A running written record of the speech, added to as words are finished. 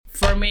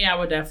For me, I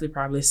would definitely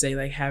probably say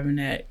like having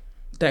that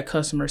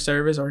customer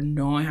service or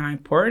knowing how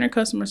important a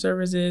customer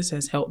service is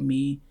has helped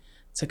me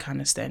to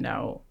kind of stand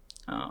out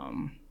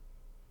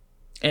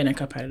in a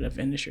competitive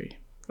industry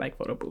like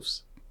photo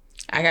booths.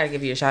 I gotta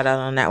give you a shout out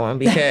on that one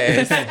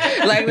because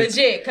like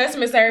legit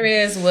customer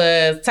service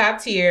was top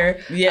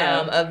tier.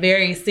 Yeah. A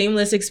very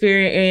seamless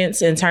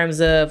experience in terms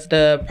of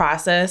the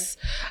process.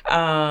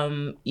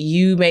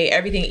 You made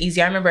everything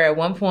easy. I remember at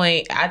one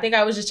point, I think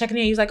I was just checking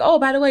in. He was like, oh,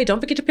 by the way,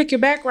 don't forget to pick your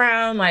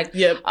background, like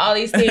all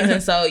these things.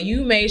 And so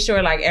you made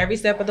sure like every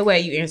step of the way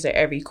you answered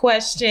every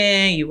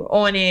question, you were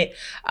on it.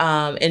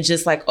 And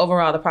just like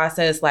overall the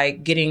process,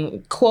 like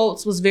getting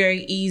quotes was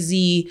very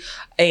easy,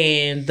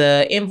 and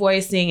the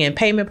invoicing and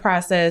payment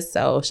process.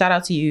 So shout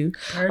out to you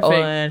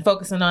on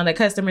focusing on the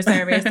customer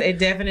service. It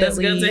definitely That's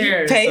good to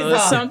hear. pays so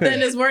off.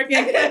 Something is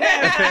working.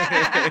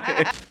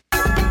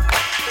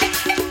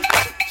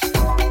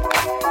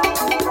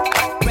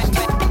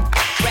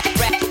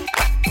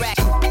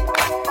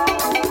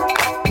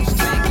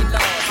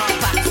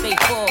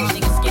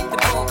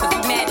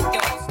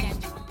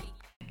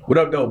 What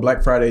up, though,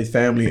 Black Fridays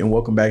family, and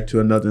welcome back to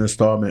another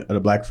installment of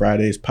the Black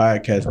Fridays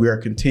podcast. We are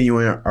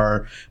continuing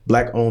our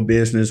Black-owned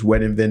business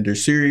wedding vendor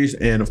series,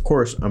 and of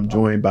course, I'm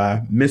joined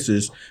by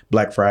Mrs.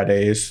 Black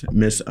Fridays,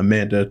 Miss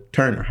Amanda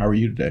Turner. How are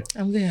you today?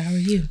 I'm good. How are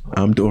you?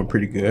 I'm doing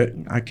pretty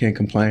good. I can't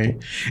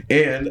complain.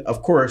 And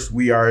of course,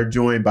 we are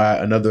joined by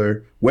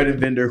another wedding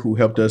vendor who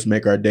helped us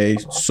make our day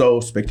so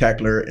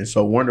spectacular and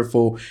so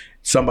wonderful.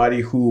 Somebody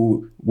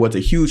who was a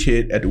huge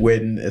hit at the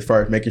wedding as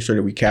far as making sure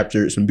that we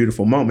captured some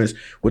beautiful moments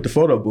with the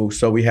photo booth.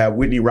 So we have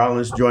Whitney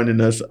Rollins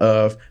joining us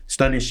of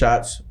Stunning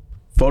Shots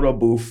Photo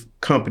Booth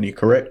Company,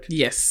 correct?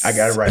 Yes. I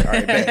got it right. All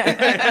right,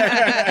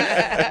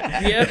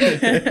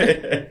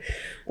 Yep.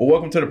 Well,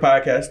 welcome to the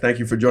podcast. Thank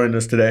you for joining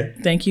us today.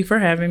 Thank you for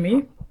having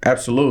me.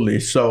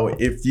 Absolutely. So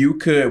if you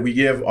could, we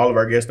give all of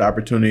our guests the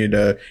opportunity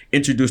to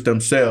introduce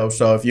themselves.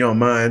 So if you don't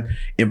mind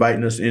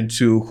inviting us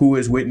into who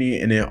is Whitney,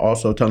 and then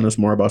also telling us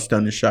more about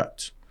Stunning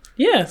Shots.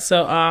 Yeah.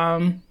 So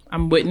I'm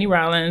Whitney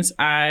Rollins.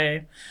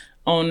 I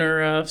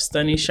owner of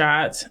Stunning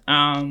Shots.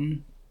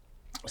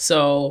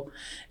 So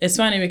it's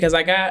funny because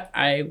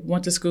I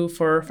went to school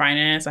for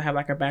finance. I have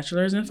like a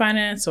bachelor's in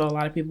finance. So a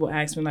lot of people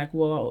ask me like,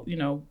 well, you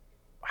know,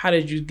 how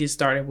did you get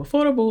started with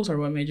photo booths, or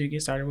what made you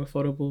get started with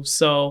photo booths?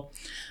 So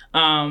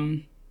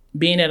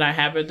being that I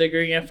have a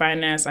degree in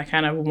finance, I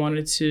kind of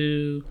wanted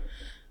to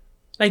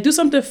like do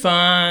something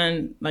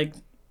fun, like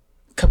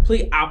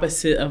complete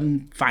opposite of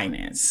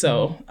finance.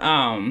 So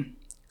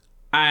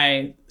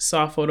I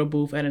saw a photo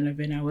booth at an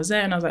event I was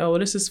at, and I was like, oh, well,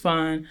 this is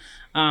fun.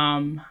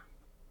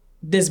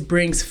 This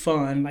brings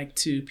fun like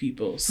to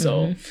people.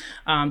 So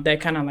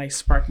that kind of like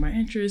sparked my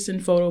interest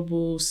in photo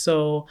booths.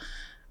 So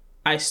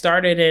I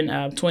started in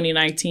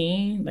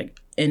 2019, like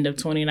end of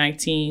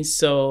 2019.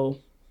 So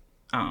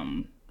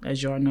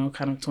as y'all know,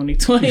 kind of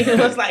 2020, it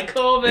was like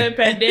COVID,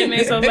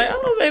 pandemic. So I was like,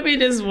 oh, maybe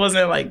this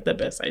wasn't like the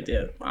best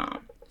idea.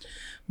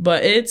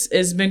 But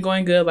it's been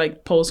going good,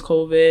 like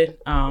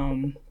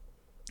post-COVID.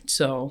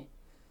 So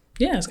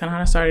yeah, it's kind of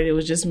how I started. It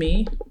was just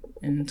me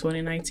in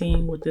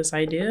 2019 with this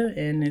idea,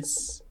 and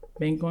it's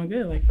been going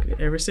good like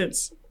ever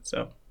since.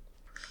 So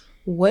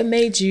what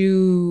made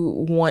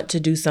you want to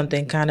do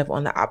something kind of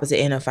on the opposite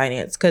end of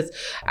finance? Because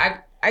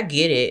I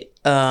get it.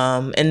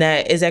 And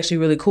that is actually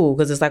really cool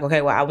because it's like,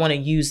 okay, well, I want to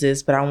use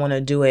this, but I want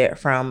to do it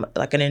from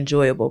like an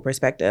enjoyable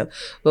perspective.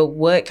 But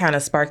what kind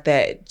of sparked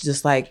that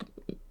just like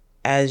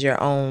as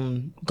your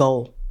own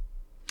goal?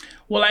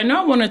 Well, I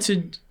know I wanted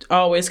to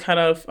always kind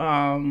of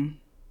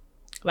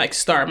like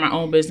start my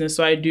own business.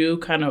 So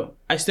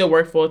I still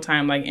work full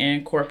time like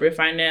in corporate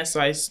finance.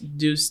 So I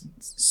do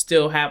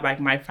still have like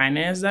my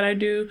finance that I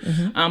do.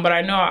 But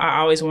I know I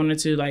always wanted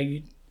to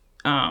like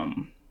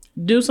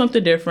do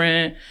something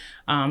different,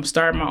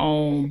 start my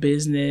own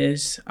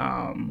business,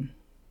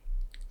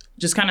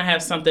 just kind of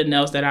have something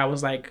else that I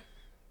was like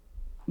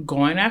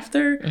going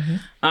after.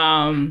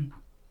 And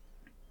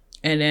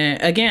then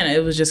again,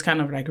 it was just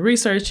kind of like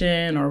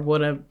researching or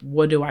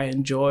what do I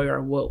enjoy,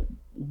 or what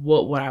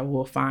I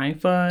will find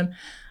fun.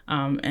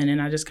 And then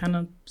I just kind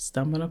of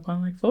stumbled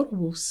upon like photo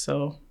booths.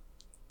 So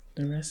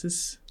the rest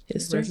is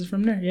history. The rest is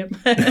from there. Yep.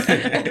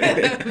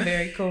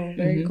 Very cool.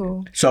 Very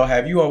cool. So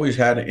have you always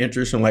had an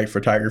interest in like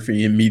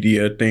photography and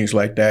media, things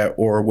like that?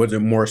 Or was it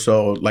more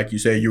so, like you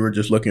said, you were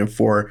just looking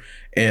for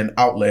an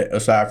outlet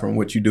aside from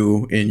what you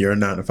do in your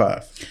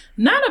 9-to-5?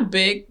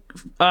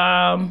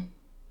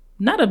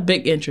 Not a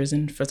big interest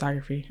in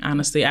photography,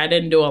 honestly. I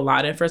didn't do a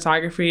lot in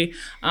photography.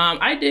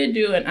 I did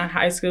do in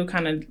high school,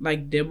 kind of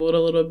like dibbled a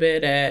little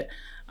bit at,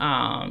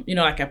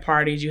 like at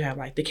parties, you have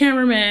like the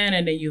cameraman,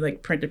 and then you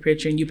like print the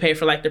picture and you pay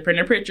for like the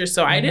printed picture.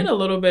 So I did a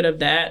little bit of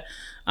that.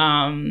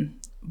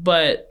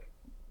 But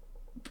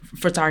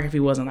photography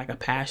wasn't like a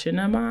passion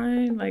of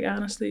mine, like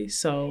honestly.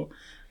 So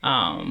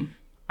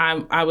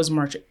I was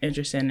more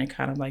interested in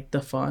kind of like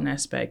the fun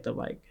aspect of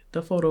like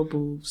the photo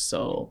booth.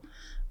 So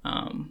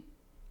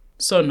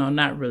no,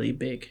 not really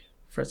big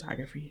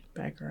photography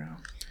background.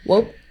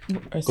 What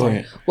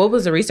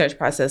was the research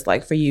process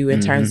like for you in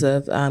terms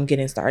of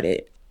getting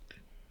started?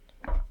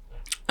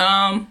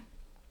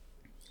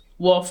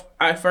 Well,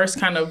 I first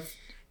kind of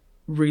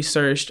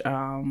researched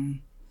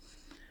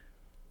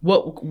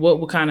what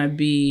would kind of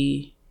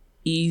be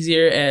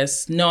easier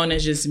as knowing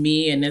it's just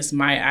me and it's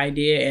my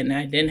idea, and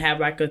I didn't have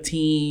like a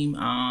team,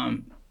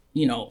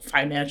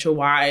 financial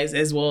wise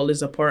as well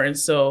as important.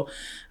 So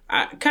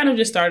I kind of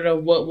just started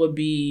on what would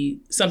be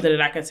something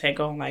that I could take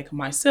on like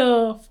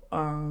myself.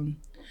 From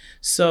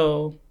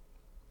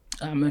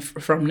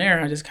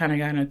there, I just kind of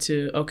got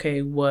into,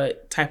 okay,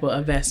 what type of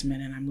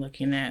investment and I'm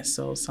looking at.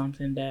 So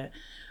something that,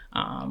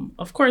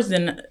 of course,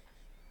 then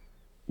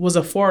was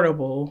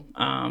affordable,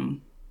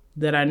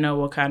 that I know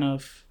what kind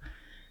of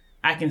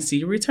I can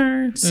see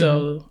return.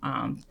 So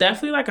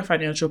definitely like a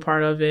financial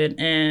part of it.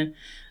 And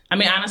I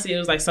mean, honestly, it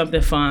was like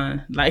something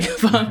fun, like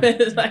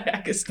like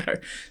I could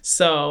start.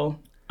 So,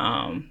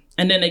 and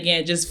then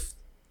again, just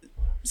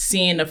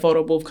seeing the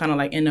photo booth kind of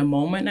like in the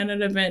moment at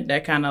an event,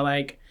 that kind of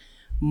like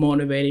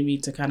motivated me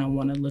to kind of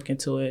want to look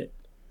into it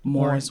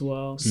more as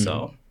well.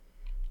 So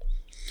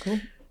cool.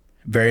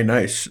 Very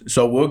nice.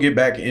 So we'll get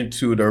back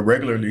into the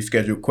regularly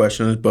scheduled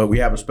questions, but we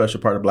have a special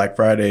part of Black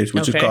Fridays,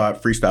 which is called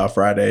Freestyle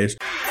Fridays.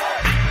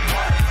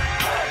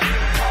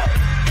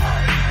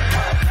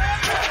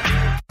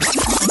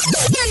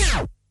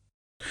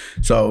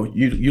 So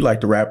you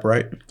like to rap,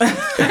 right? Did I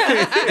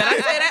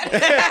say that?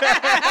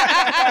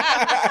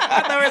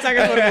 I thought we were talking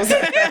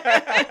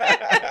about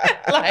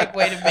like,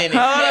 wait a minute.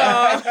 Hold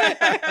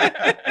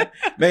on.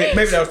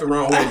 Maybe that was the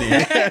wrong Wendy.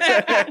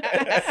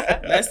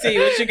 Let's see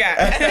what you got.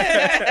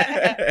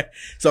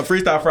 So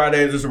Freestyle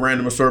Fridays is a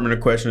random assortment of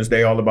questions.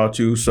 They all about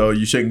you, so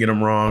you shouldn't get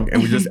them wrong.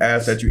 And we just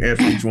ask that you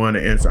answer each one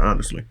and answer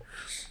honestly.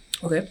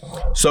 Okay.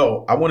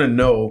 So I want to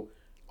know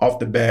off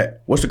the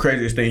bat, what's the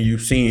craziest thing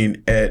you've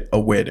seen at a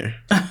wedding?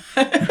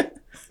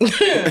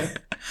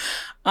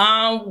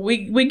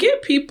 We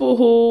get people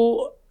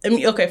who, I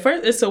mean, okay,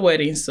 first it's a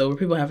wedding, so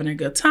people having a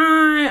good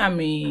time. I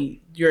mean,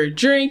 you're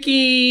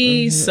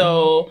drinking,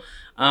 so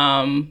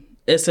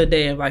it's a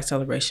day of like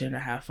celebration to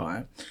have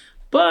fun.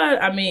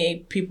 But I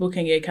mean, people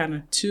can get kind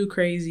of too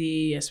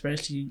crazy,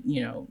 especially,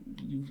 you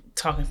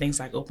talking things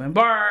like open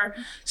bar.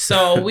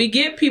 So we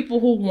get people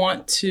who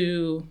want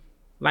to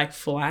like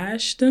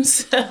flash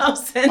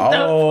themselves in the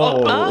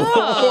photo.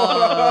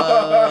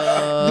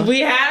 We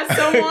had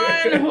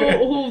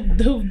someone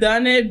who've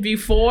done it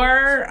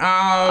before.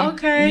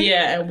 Okay.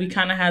 Yeah, and we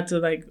kind of had to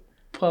like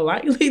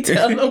politely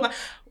tell them,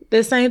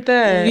 this ain't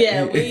that.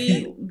 Yeah,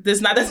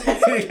 this not the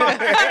same.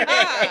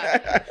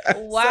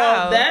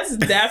 Wow. So that's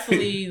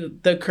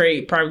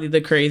definitely probably the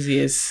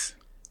craziest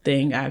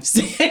thing I've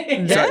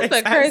seen. That's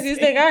the craziest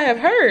thing I have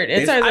heard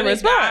in terms of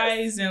response.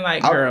 Guys and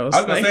like girls. I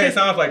was gonna say, it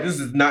sounds like this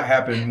has not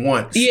happened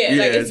once. Yeah,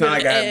 like it's not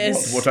like it happened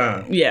multiple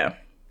times. Yeah.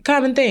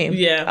 Common theme.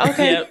 Yeah.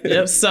 Okay.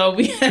 Yep. So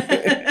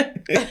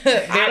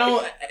I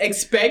don't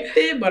expect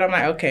it, but I'm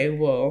like, okay,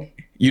 well,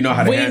 you know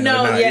how to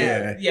handle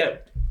it. Yeah.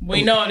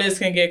 We know this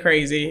can get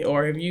crazy.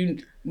 Or if you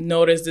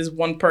notice this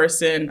one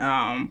person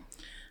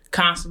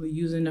constantly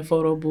using the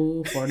photo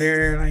booth, or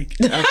they're like,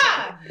 okay,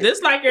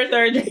 this like your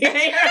third drink.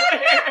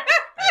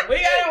 We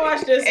gotta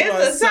watch this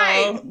one. It's a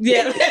sight.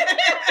 Yeah.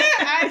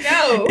 I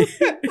know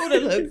who to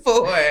look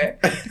for.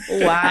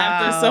 Wow.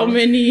 After so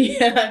many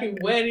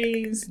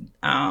weddings,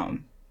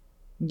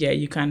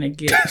 you kind of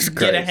get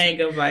a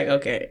hang of like,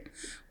 okay,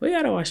 we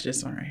gotta watch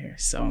this one right here.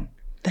 So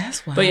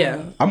that's wild. But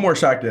yeah, I'm more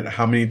shocked at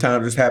how many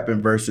times this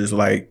happened versus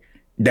like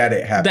that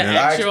it happened.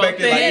 I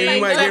expected like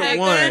you might get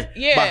one,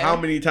 but how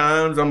many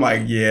times? I'm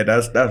like, yeah,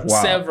 that's wild.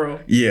 Several.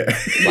 Yeah.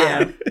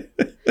 Wow.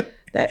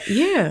 Okay.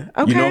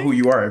 You know who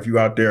you are if you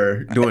out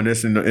there doing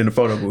this in the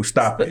photo booth.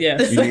 Stop it. Yeah.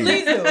 Please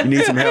do. You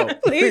need some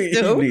help. Please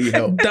do. You need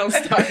help. Don't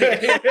stop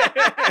it.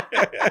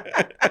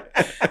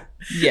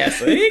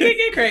 So it can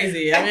get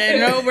crazy. I mean,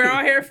 no, we're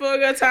all here for a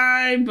good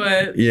time,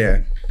 but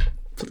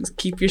please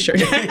keep your shirt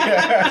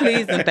down.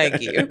 Please and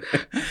thank you.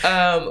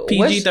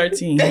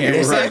 PG-13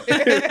 here. Right.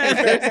 There's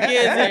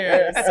kids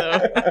here, so.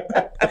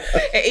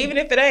 And even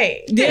if it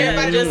ain't,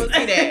 everybody just will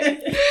see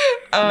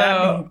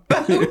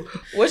that.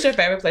 What's your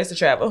favorite place to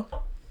travel?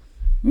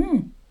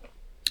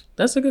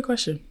 That's a good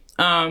question.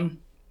 I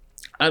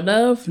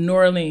love New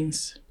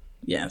Orleans.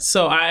 Yeah,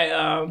 so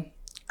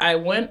I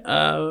went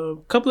a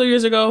couple of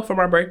years ago for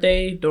my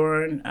birthday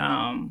during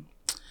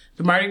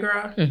the Mardi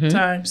Gras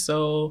time.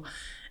 So,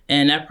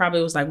 and that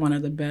probably was like one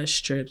of the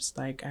best trips.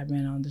 Like I've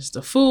been on just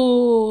the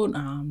food,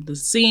 the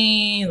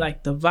scene,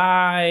 like the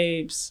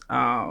vibes.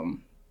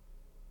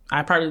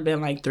 I've probably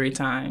been like 3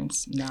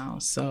 times now.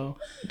 So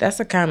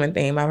that's a common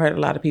theme. I've heard a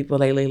lot of people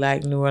lately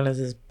like New Orleans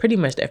is pretty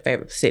much their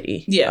favorite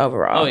city.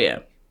 Overall. Oh yeah.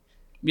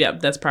 Yeah,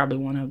 that's probably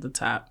one of the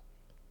top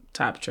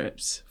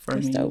trips for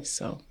me. Dope.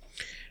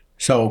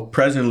 So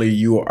presently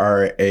you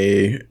are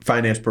a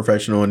finance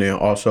professional and then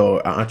also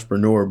an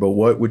entrepreneur, but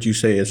what would you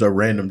say is a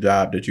random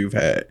job that you've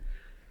had?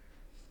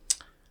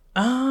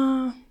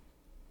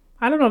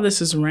 I don't know if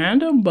this is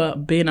random,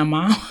 but being a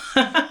mom.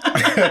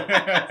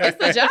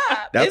 It's a job.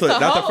 That's a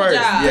first.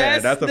 Job. Yeah,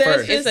 that's a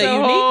first. It's a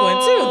unique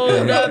one too.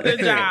 Another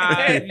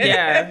job.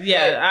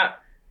 Yeah.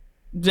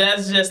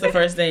 That's just the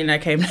first thing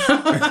that came out.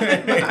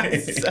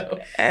 So,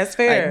 that's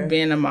fair. Like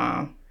being a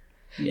mom.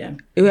 Yeah.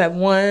 You have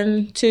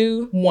one,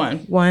 two?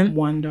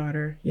 One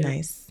daughter. Yeah.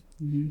 Nice.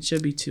 Mm-hmm.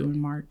 She'll be 2 in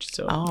March.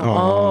 So.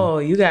 Oh,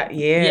 you got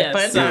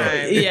fun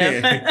time.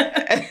 Yeah.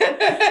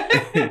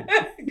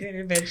 Good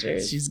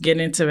adventures. She's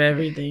getting into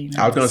everything.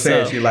 I was gonna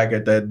say, she like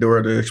at that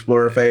Dora the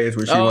Explorer phase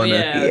where she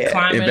wanna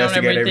climbing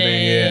investigate on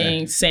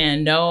everything,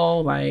 saying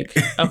no. Like,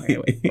 okay,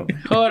 wait,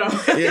 hold on.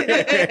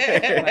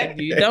 Like,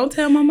 you don't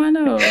tell mom I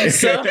know.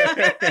 So.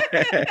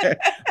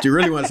 What you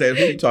really want to say is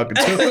who you talking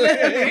to? Right.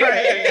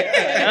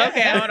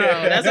 Okay, hold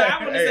on. That's what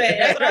I want to say.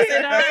 That's what I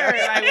said to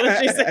her. Like what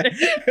she said.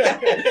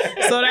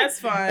 So that's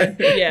fun.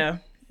 Yeah.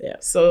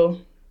 So,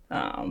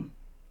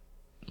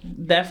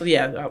 definitely,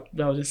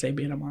 I'll just say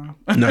being a mom.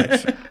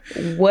 Nice.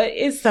 What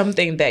is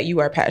something that you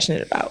are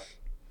passionate about?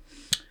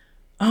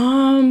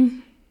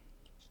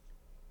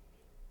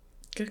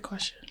 Good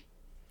question.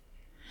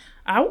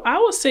 I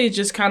would say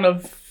just kind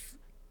of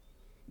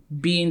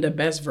being the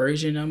best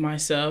version of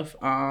myself.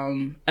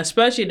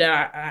 Especially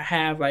that I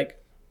have like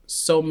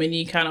so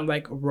many kind of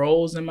like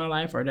roles in my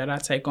life, or that I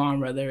take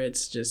on, whether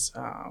it's just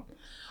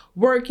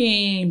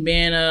working,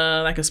 being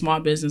a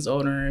small business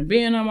owner, and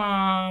being a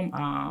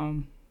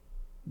mom,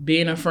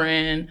 being a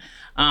friend.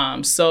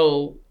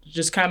 So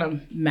just kind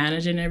of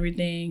managing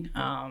everything,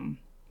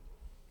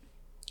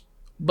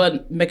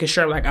 but making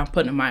sure like I'm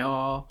putting my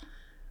all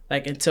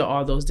like into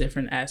all those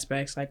different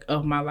aspects like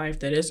of my life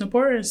that is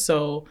important.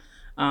 So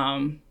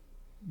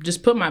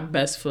just put my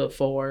best foot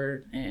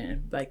forward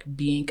and like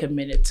being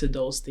committed to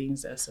those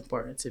things that's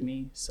important to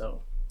me.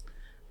 So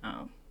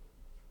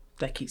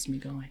that keeps me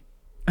going.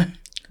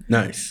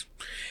 Nice.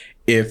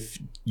 If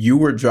you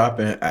were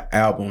dropping an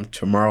album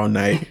tomorrow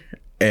night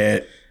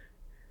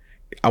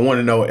I want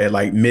to know at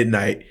like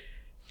midnight,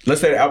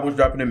 let's say the album's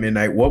dropping at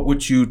midnight, what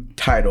would you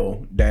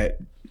title that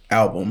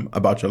album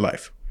about your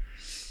life?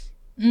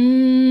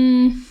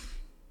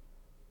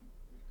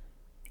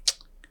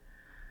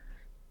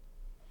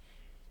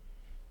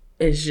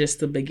 It's just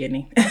the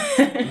beginning.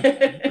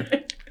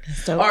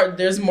 Or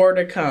there's more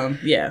to come.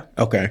 Yeah.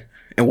 Okay.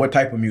 And what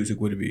type of music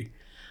would it be?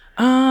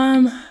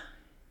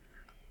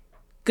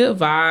 Good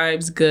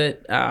vibes,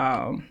 good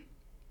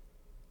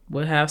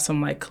we'll have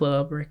some like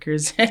club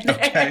records in there.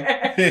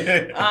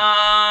 Okay.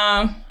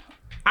 I'm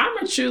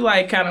a true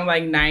like kind of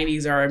like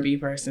 90s R&B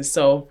person,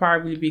 so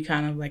probably be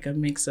kind of like a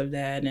mix of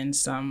that and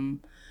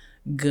some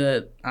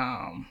good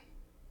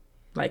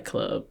like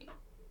club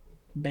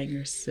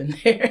bangers in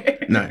there.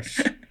 Nice.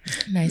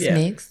 Nice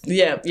mix.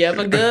 Yep,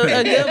 a good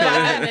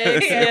vibe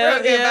mix.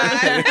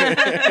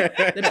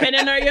 Yeah.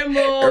 Depending on your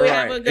mood, we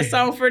have a good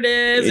song for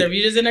this. Or if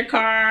you're just in a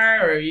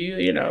car, or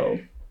you know,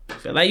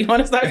 feel like you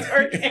want to start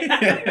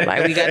twerking.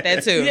 Like we got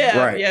that too. Yeah.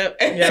 Right.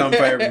 Yep. Something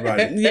for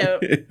everybody.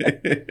 Yep.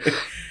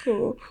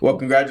 Cool. Well,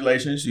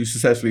 congratulations. You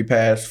successfully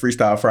passed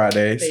Freestyle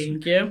Fridays.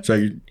 Thank you. So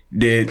you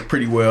did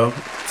pretty well.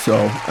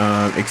 So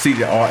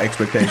exceeded all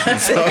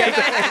expectations. So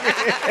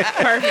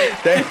Perfect.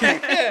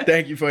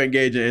 Thank you for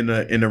engaging in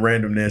the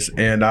randomness.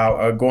 And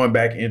going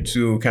back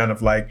into kind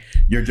of like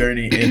your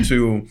journey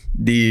into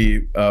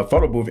the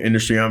photo booth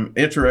industry, I'm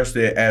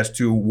interested as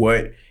to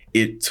what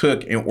it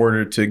took in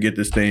order to get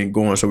this thing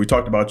going. So we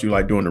talked about you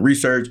like doing the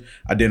research,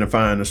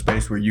 identifying a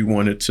space where you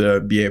wanted to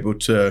be able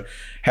to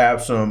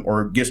have some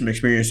or get some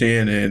experience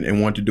in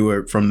and want to do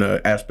it from the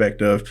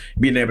aspect of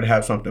being able to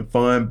have something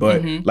fun.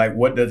 But like,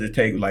 what does it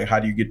take? Like, how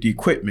do you get the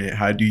equipment?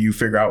 How do you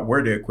figure out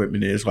where the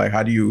equipment is? Like,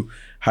 how do you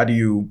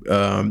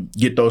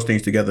get those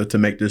things together to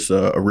make this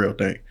a real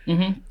thing?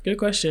 Good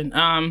question.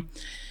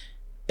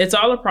 It's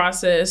all a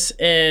process.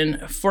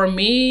 And for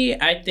me,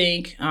 I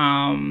think,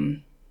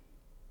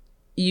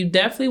 you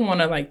definitely want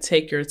to like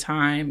take your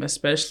time,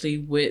 especially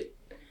with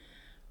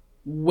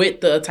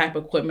the type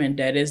of equipment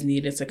that is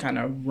needed to kind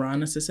of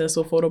run a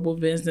successful photo booth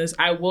business.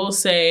 I will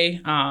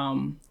say,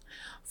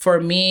 for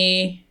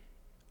me,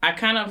 I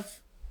kind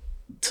of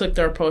took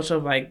the approach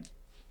of like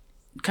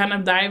kind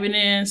of diving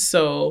in.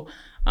 So,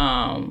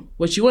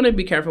 what you want to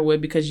be careful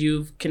with, because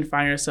you can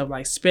find yourself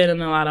like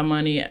spending a lot of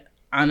money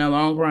on the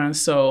long run.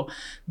 So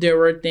there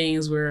were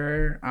things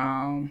where,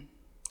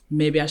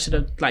 maybe I should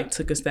have like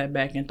took a step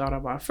back and thought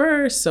about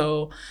first.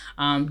 So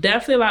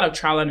definitely a lot of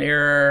trial and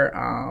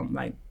error,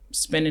 like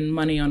spending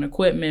money on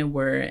equipment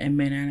where it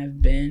may not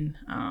have been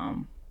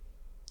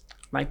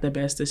like the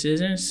best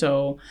decision.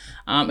 So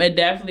it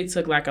definitely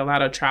took like a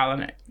lot of trial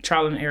and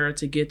error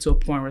to get to a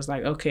point where it's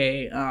like,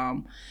 okay,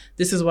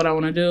 this is what I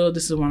want to do.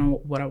 This is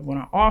what I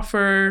want to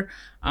offer.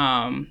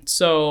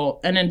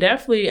 So, and then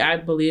definitely I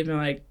believe in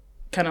like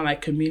kind of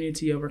like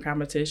community over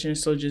competition.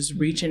 So just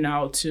reaching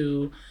out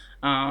to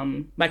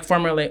like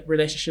former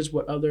relationships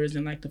with others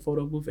in like the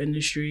photo booth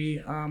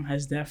industry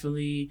has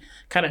definitely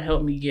kind of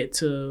helped me get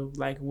to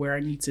like where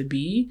I need to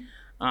be.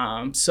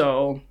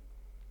 So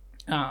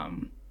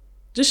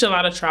just a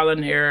lot of trial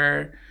and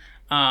error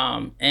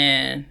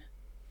and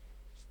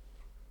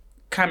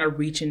kind of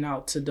reaching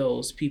out to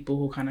those people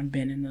who kind of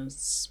been in the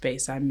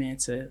space I'm in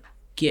to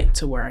get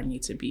to where I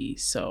need to be.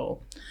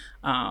 So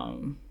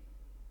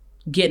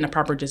getting a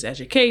proper just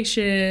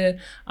education,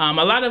 a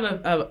lot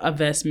of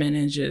investment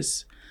and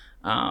just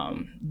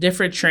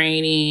different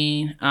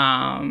training.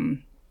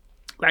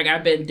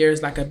 Like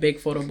there's like a big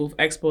photo booth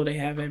expo they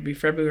have every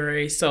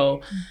February.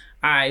 So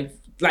I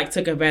like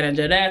took advantage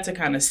of that to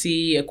kind of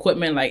see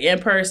equipment like in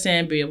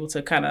person, be able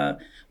to kind of,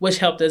 which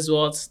helped as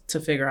well to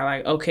figure out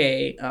like,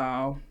 okay,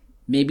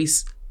 maybe,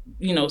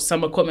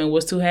 some equipment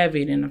was too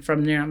heavy. And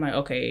from there, I'm like,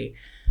 okay,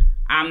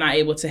 I'm not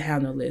able to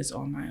handle this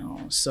on my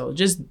own. So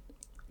just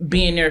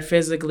being there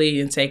physically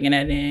and taking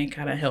that in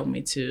kind of helped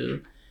me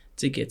to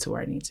get to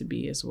where I need to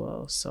be as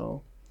well.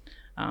 So,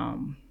 a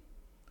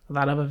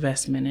lot of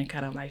investment and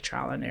kind of like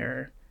trial and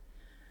error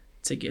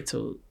to get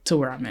to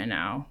where I'm at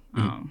now,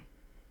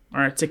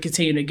 or to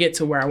continue to get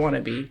to where I want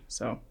to be.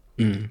 So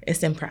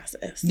it's in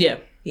process. Yeah.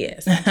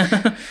 Yes.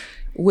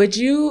 Would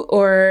you,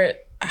 or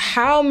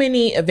how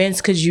many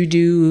events could you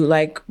do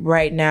like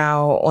right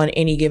now on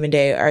any given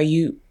day? Are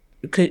you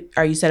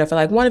set up for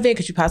like one event?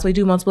 Could you possibly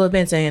do multiple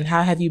events? And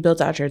how have you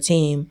built out your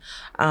team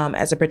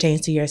as it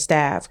pertains to your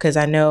staff? Because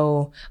I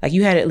know like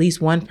you had at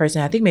least one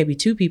person, I think maybe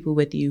two people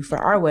with you for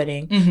our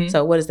wedding. Mm-hmm.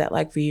 So what is that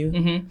like for you?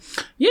 Mm-hmm.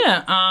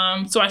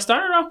 Yeah. So I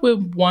started off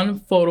with one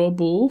photo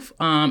booth.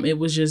 It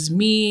was just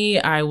me.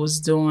 I was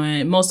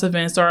doing most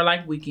events are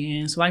like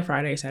weekends, so like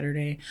Friday,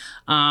 Saturday.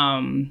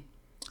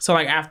 So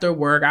like after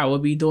work, I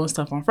would be doing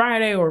stuff on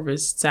Friday, or if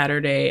it's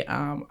Saturday,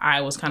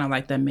 I was kind of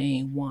like the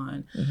main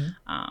one.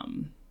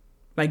 Mm-hmm.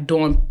 Like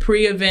doing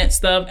pre-event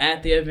stuff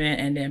at the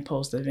event and then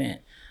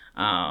post-event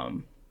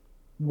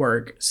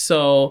work.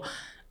 So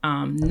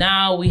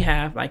now we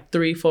have like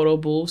 3 photo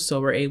booths. So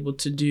we're able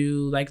to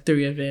do like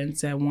 3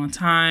 events at one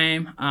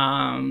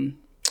time.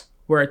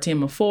 We're a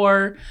team of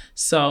 4.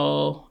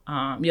 So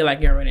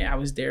like already I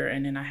was there,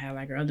 and then I had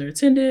like our other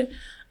attendant.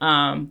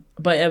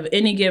 But of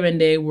any given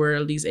day, we're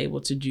at least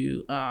able to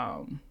do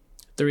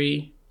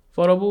 3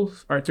 photo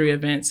booths or 3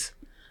 events.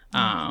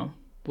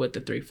 With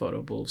the 3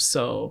 photo booths.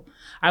 So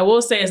I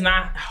will say it's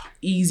not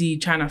easy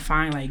trying to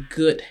find like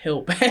good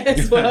help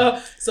as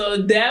well. So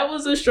that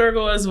was a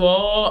struggle as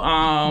well.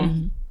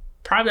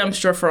 Probably I'm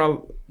sure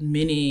for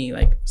many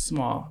like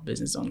small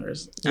business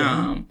owners,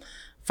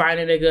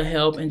 finding a good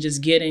help and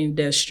just getting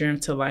that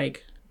strength to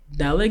like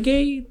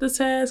delegate the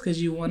task,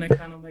 because you want to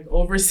kind of like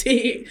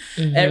oversee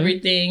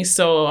everything.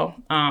 So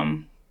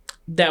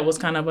that was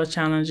kind of a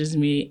challenge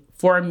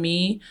for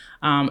me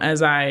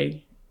as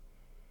I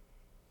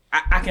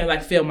can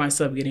like feel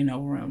myself getting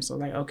overwhelmed. So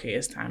like, okay,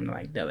 it's time to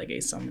like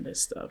delegate some of this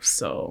stuff.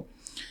 So,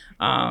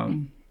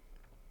 so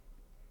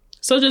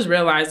just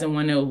realizing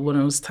when it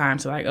was time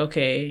to like,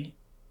 okay,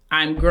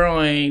 I'm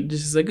growing.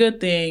 This is a good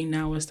thing.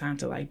 Now it's time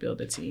to like build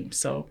a team.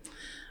 So,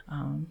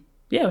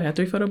 we have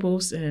 3 photo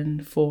booths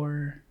and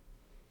 4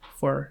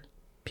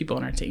 people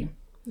on our team.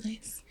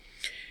 Nice.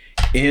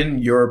 In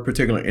your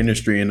particular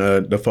industry, in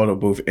the photo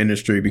booth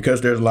industry,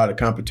 because there's a lot of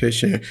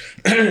competition,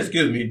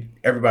 excuse me,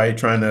 everybody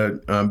trying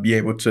to be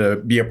able to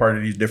be a part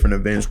of these different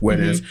events,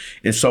 weddings,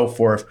 and so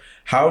forth.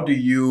 How do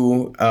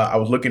you, I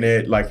was looking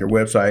at like your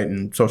website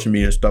and social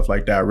media and stuff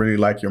like that. I really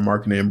like your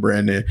marketing and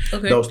branding,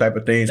 those type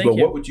of things. But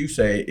what would you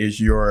say is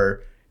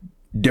your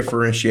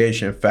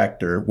differentiation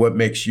factor? What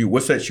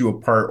sets you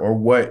apart, or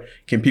what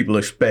can people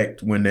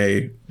expect when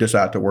they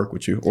decide to work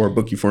with you or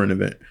book you for an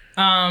event?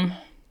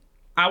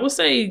 I would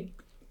say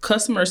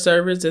customer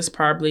service is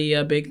probably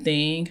a big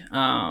thing,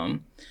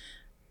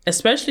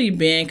 especially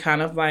being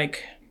kind of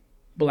like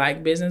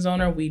Black business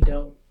owner. We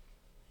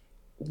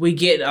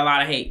get a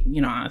lot of hate,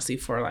 honestly,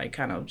 for like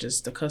kind of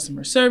just the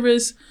customer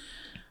service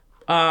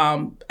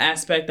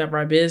aspect of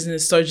our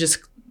business. So just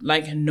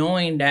like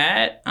knowing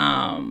that,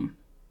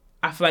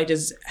 I feel like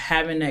just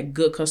having that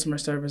good customer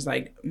service,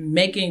 like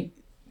making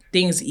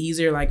things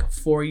easier like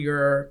for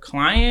your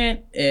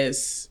client,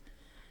 is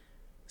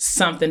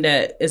something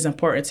that is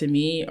important to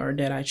me, or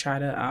that I try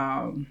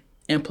to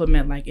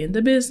implement like in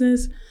the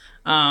business.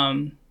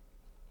 So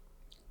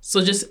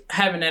just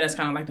having that as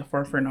kind of like the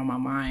forefront on my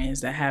mind,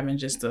 is that having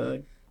just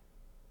a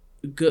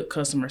good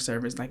customer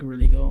service like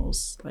really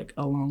goes like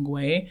a long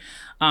way.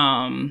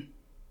 And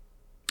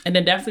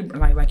then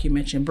definitely like you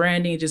mentioned,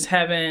 branding, just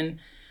having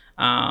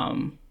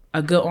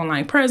a good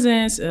online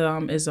presence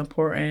is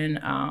important.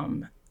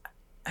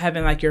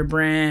 Having like your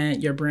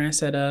brand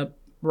set up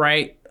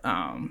right.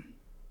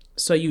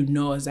 So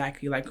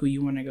exactly like who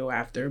you want to go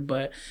after.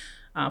 But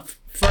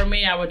for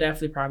me, I would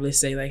definitely probably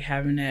say like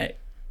having that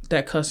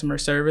customer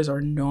service,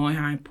 or knowing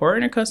how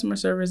important a customer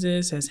service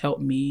is, has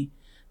helped me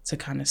to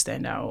kind of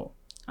stand out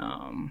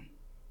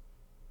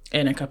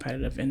in a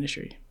competitive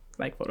industry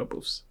like photo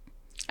booths.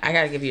 I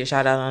gotta give you a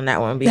shout out on that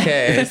one,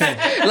 because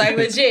like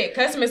legit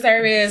customer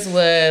service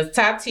was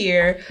top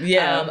tier.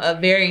 Yeah. A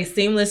very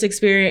seamless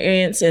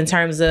experience in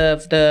terms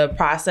of the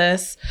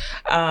process.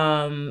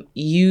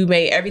 You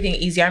made everything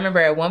easy. I remember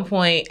at one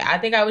point, I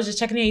think I was just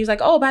checking in. He was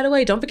like, oh, by the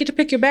way, don't forget to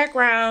pick your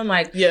background,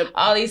 like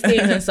all these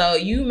things. And so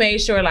you made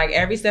sure like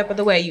every step of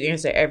the way you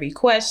answered every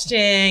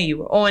question, you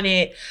were on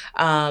it.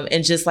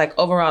 And just like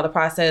overall the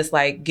process,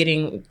 like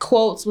getting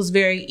quotes was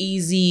very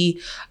easy,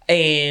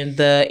 and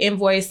the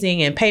invoicing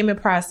and payment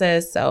process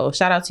process. So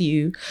shout out to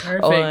you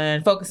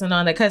on focusing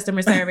on the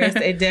customer service.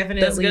 It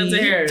definitely That's good to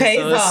hear. pays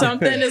so off.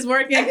 Something is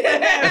working.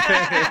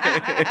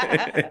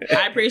 I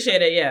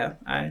appreciate it. Yeah,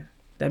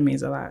 that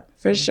means a lot.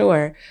 For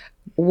sure.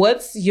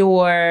 What's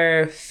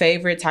your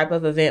favorite type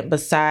of event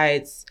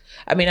besides,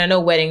 I mean, I know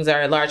weddings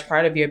are a large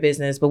part of your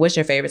business, but what's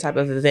your favorite type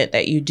of event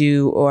that you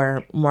do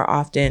or more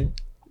often?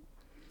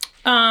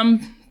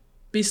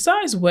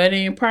 Besides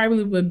wedding,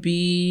 probably would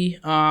be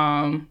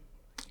kind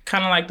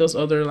of like those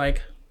other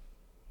like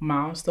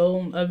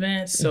milestone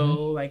events.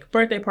 So like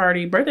birthday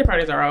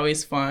parties are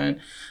always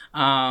fun.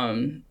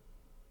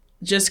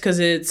 Just because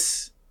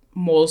it's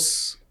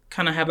most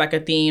kind of have like a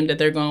theme that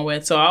they're going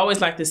with. So I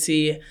always like to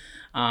see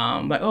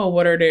like, oh,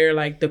 what are their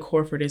like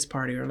decor for this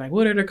party, or like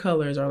what are their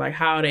colors, or like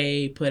how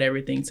they put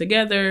everything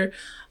together.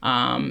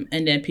 And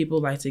then people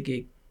like to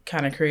get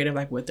kind of creative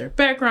like with their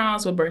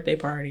backgrounds with birthday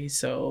parties.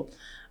 So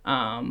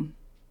I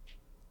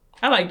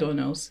like doing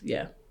those.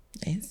 Yeah.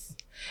 Nice.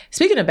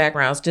 Speaking of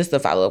backgrounds, just a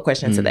follow-up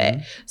question to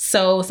that.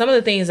 So some of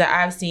the things that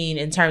I've seen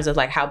in terms of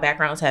like how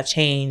backgrounds have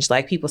changed,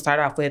 like people start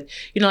off with,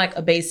 you know, like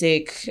a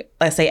basic,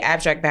 let's say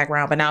abstract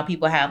background, but now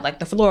people have like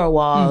the floral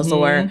walls,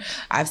 or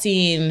I've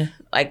seen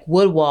like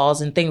wood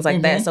walls and things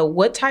like that. So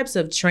what types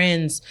of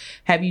trends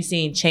have you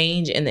seen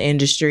change in the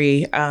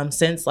industry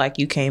since like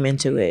you came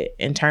into it,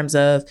 in terms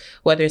of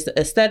whether it's the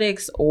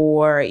aesthetics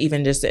or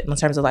even just in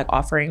terms of like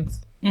offerings?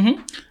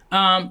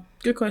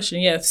 Good question.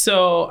 Yeah.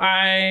 So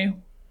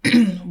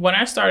when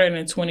I started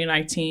in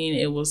 2019,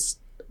 it was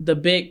the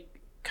big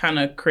kind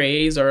of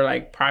craze or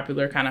like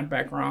popular kind of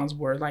backgrounds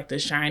were like the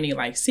shiny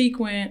like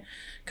sequin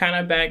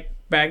kind of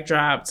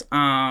backdrops.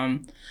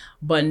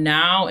 But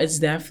now it's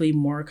definitely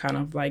more kind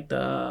of like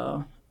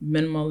the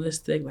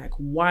minimalistic, like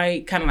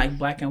white, kind of like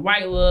black and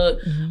white look.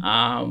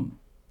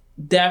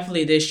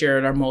 Definitely this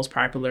year, our most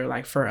popular,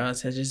 like for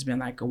us, has just been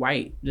like a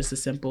white, just a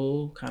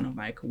simple kind of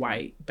like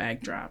white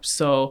backdrop.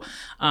 So,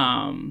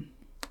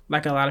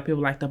 like a lot of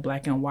people like the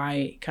black and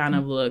white kind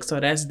of look. So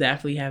that's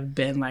definitely have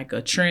been like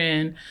a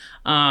trend.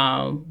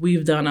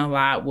 We've done a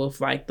lot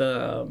with like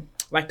the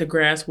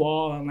grass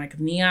wall and like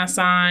neon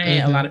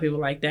sign. A lot of people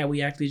like that.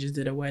 We actually just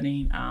did a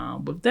wedding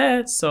with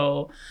that.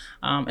 So,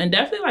 and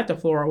definitely like the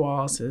floral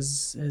walls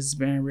has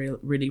been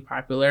really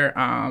popular.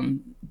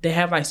 They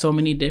have like so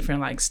many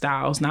different like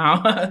styles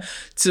now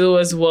too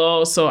as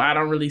well. So I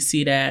don't really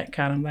see that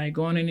kind of like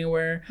going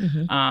anywhere.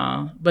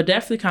 But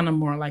definitely kind of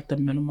more like the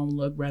minimum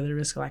look, whether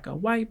it's like a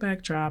white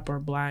backdrop or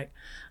black.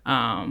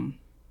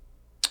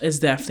 It's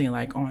definitely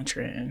like on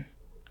trend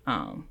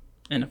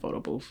in the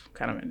photo booth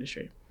kind of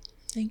industry.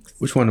 Thanks.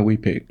 Which one do we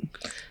pick?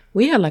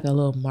 We had like a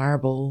little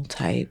marble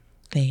type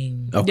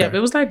thing. Okay. Yeah, it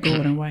was like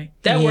gold and white.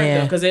 That worked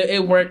though, because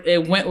it worked.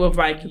 It went with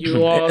like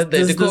you all the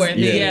decor.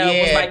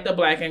 It was like the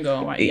black and gold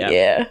and white.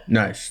 Yeah.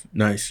 Nice.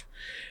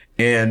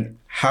 And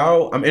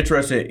how, I'm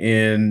interested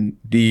in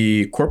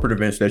the corporate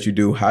events that you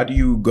do. How do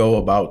you go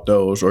about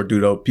those, or do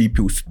those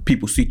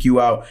people seek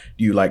you out?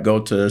 Do you like go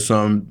to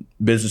some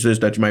businesses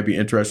that you might be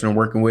interested in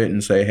working with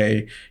and say,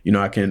 hey, you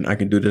know, I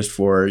can do this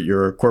for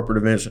your corporate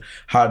events?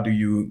 How do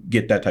you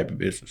get that type of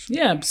business?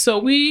 Yeah, so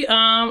we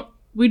do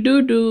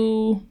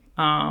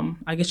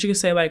I guess you could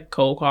say like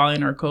cold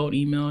calling or cold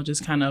email,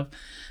 just kind of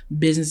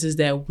businesses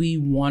that we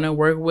want to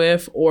work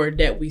with, or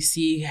that we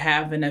see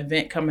have an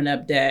event coming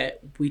up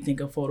that we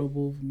think a photo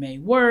booth may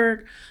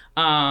work.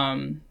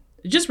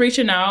 Just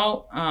reaching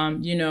out,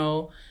 you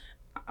know,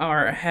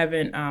 or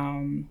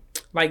having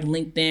like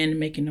LinkedIn,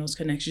 making those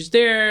connections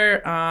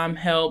there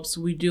helps.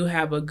 We do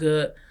have a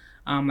good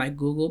like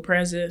Google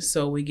presence,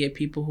 so we get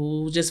people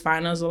who just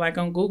find us like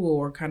on Google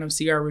or kind of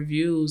see our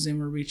reviews,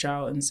 and we reach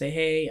out and say,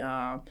 hey,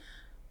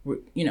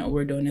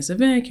 we're doing this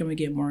event, can we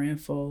get more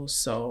info?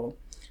 So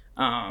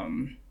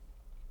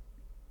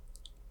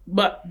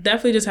but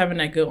definitely just having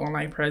that good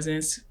online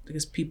presence,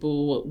 because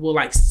people will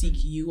like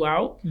seek you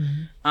out.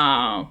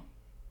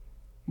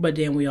 But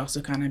then we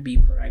also kind of be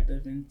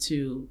proactive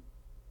into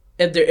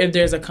if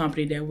there's a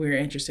company that we're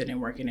interested in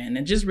working in,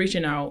 and just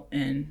reaching out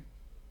and,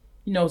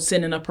 you know,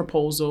 sending a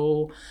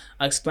proposal,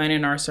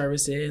 explaining our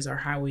services or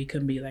how we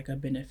can be like a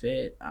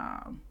benefit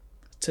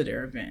to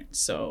their event.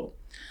 So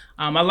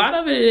a lot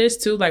of it is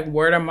too like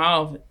word of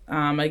mouth.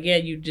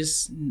 Again, you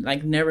just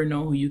like never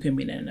know who you can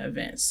meet at an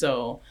event.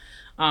 So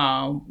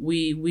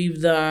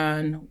we've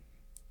done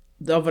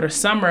over the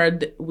summer,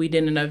 we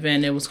did an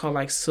event. It was called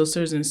like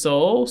Sisters in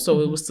Soul.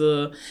 So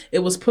it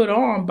was put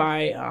on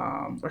by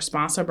or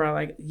sponsored by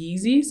like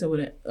Yeezy, so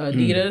with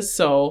Adidas.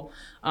 So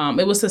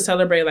it was to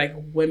celebrate like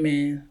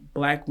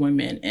Black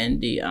women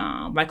in the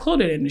like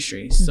clothing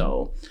industry.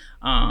 So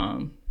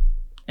and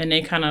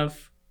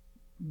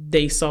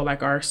they saw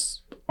like our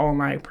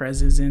online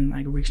presence and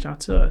like reached out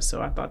to us.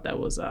 So I thought that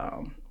was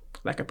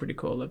like a pretty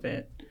cool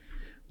event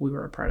we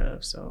were a part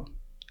of. So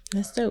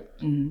that's dope.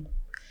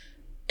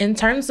 In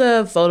terms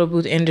of photo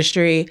booth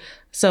industry,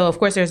 so of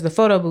course there's the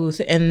photo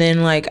booth, and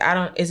then like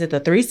is it the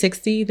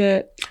 360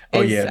 that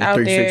is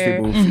out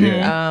there? Booth,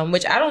 yeah.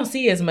 Which I don't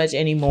see as much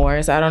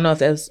anymore. So I don't know if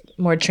that's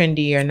more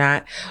trendy or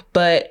not.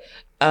 But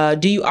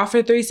Do you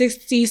offer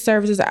 360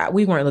 services?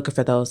 We weren't looking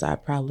for those. I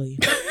probably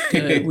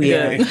could. I'm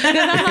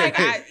like,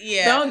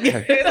 Don't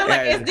get I'm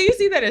like, do you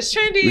see that as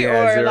trendy,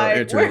 or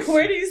like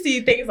where do you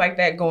see things like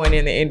that going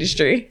in the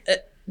industry?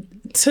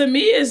 To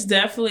me,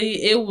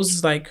 it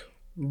was like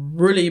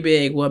really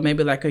big. Well,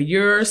 maybe like a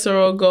year or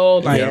so ago.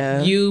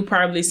 Like you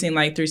probably seen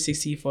like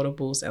 360 photo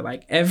booths at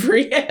like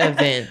every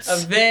event.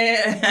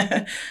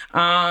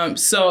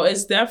 So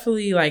it's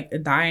definitely like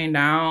dying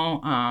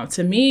down.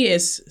 To me, it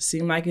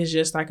seemed like it's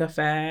just like a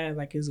fad.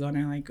 Like it's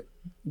gonna like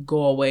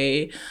go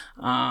away.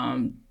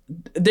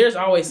 There's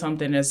always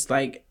something that's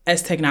like,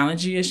 as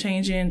technology is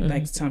changing,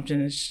 like something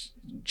is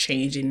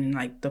changing in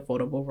like the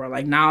photo booth world.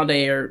 Like now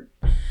they are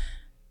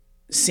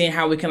seeing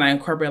how we can like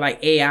incorporate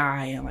like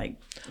AI and like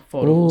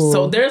photos.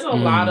 So there's a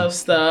lot of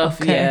stuff,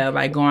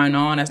 like going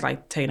on as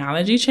like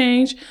technology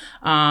change.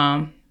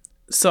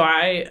 So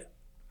I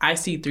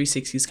see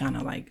 360s kind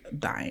of like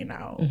dying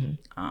out.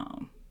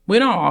 We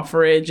don't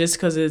offer it just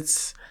because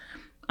it's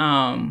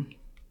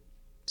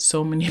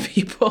so many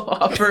people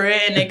offer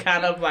it, and it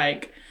kind of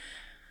like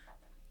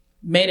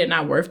made it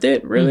not worth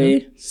it,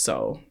 really.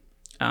 So,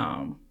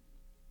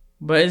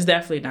 but it's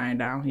definitely dying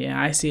down. Yeah,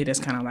 I see it as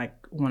kind of like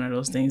one of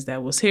those things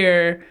that was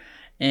here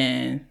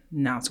and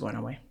now it's going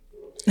away.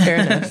 Fair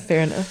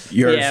enough.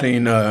 You ever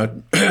seen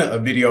a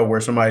video where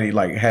somebody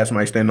like has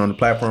somebody standing on the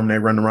platform and they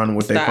run around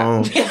with their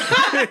phone?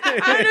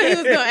 I knew he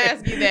was gonna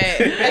ask you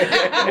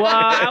that. Well,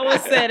 I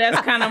would say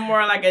that's kind of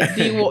more like a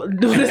DIY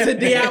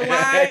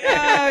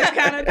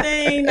kind of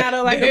thing, not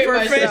like very a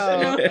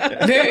professional.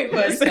 Very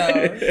much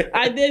so.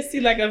 I did see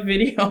like a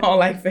video on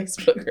like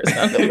Facebook or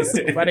something.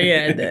 Somebody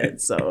had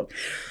that, so.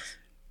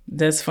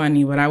 That's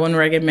funny, but I wouldn't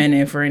recommend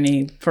it for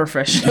any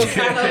professional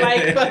kind of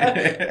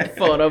like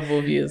photo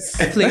booth use.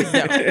 Please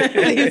don't.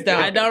 Please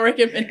don't. I don't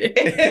recommend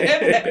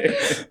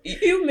it.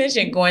 You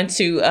mentioned going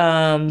to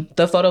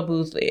the photo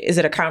booth. Is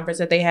it a conference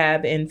that they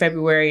have in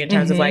February in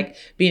terms of like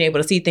being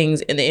able to see things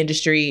in the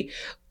industry?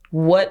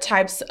 What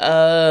types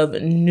of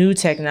new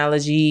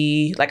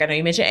technology, like I know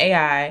you mentioned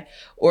AI,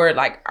 or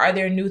like are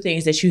there new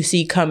things that you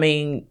see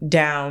coming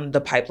down the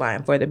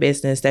pipeline for the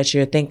business that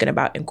you're thinking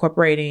about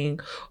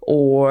incorporating,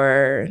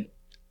 or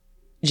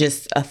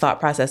just a thought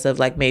process of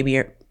like maybe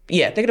you're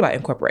thinking about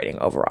incorporating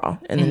overall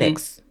in the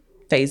next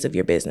phase of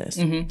your business?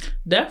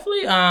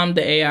 Definitely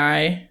the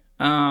AI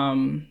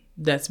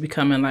that's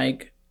becoming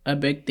like a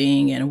big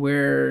thing, and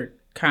we're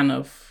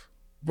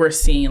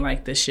seeing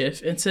like the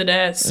shift into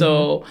that.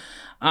 So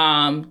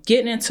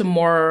getting into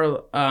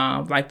more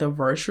like the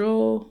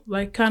virtual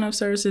like kind of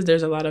services,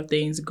 there's a lot of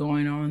things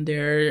going on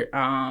there.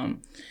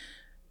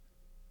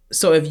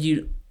 So if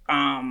you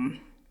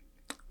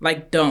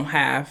like don't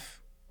have,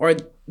 or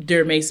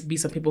there may be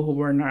some people who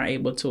were not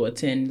able to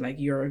attend like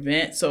your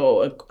event,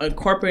 so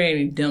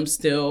incorporating them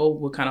still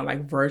with kind of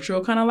like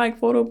virtual kind of like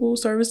photo booth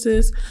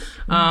services,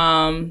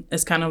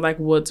 it's kind of like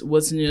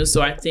what's new.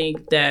 So I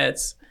think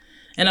that's,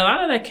 and a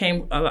lot of that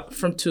came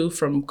from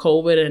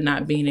COVID and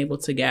not being able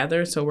to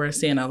gather. So we're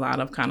seeing a lot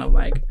of kind of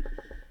like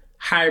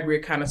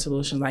hybrid kind of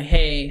solutions. Like,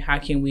 hey, how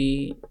can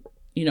we,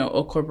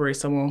 incorporate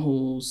someone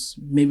who's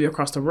maybe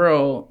across the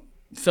world,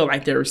 feel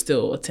like they're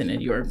still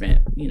attending your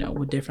event,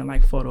 with different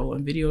like photo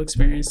and video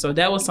experience. So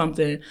that was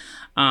something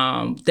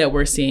that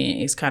we're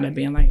seeing is kind of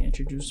being like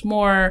introduced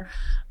more.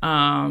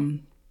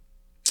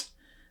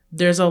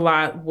 There's a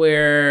lot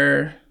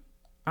where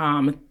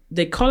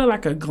they call it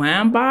like a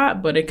glam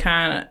bot, but it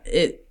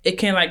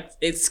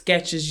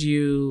sketches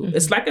you.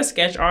 It's like a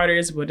sketch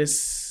artist, but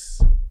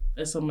it's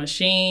a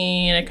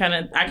machine. I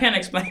can't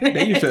explain it.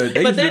 They used to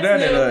do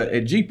that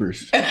at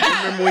Jeepers.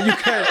 Remember when you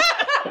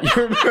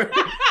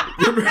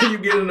remember you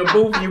get in the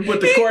booth and you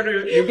put the quarter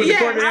in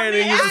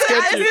and you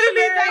sketch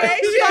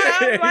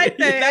it. Like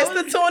that. That's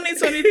the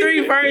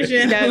 2023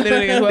 version. That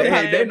literally is what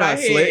popped they're in my not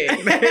slick.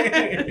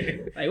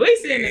 Like we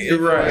seen this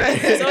before. Right.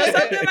 So it's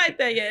something like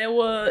that. Yeah,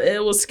 it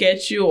will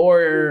sketch you,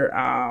 or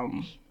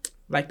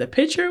like the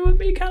picture would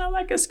be kind of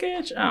like a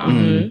sketch.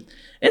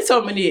 It's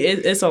so many.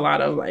 It's a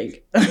lot of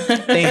like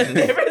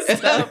different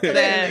stuff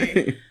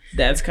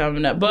that's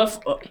coming up.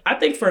 But I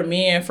think for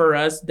me and for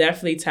us,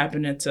 definitely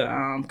tapping into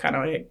kind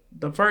of like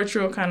the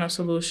virtual kind of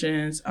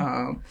solutions.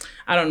 I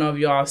don't know if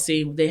y'all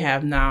see, they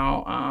have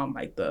now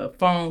like the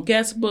phone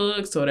guest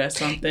book. So that's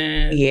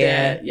something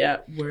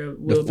that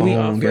we'll be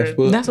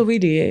offering. That's what we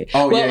did.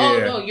 Oh,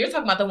 no, you're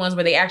talking about the ones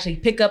where they actually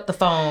pick up the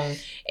phone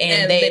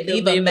and they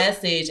leave a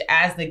message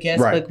as the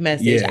guest book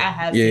message. I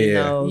have seen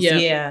those.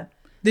 Yeah.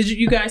 Did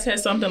you guys have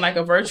something like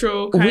a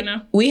virtual kind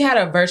of? We had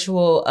a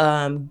virtual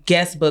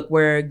guest book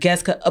where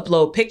guests could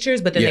upload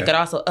pictures, but then they could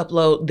also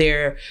upload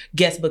their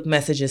guest book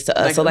messages to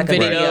us. Like so like a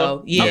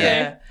video. Yeah.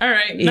 Okay. All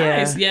right.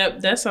 Nice.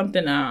 Yep. That's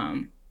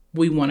something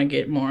we want to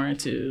get more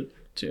into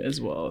as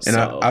well. And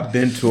I've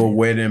been to a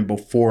wedding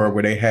before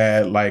where they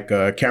had like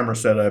a camera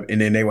set up,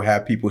 and then they would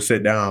have people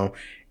sit down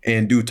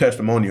and do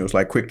testimonials,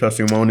 like quick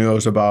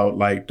testimonials about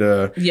like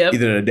either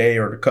the day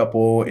or the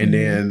couple, and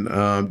then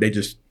they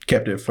just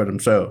kept it for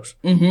themselves.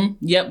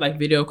 Yep, like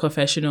video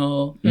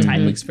confessional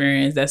type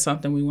experience. That's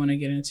something we want to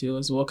get into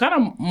as well. Kind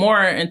of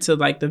more into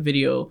like the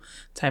video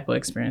type of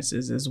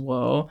experiences as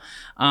well.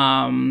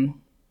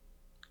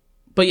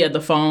 But yeah,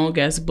 the phone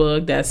guest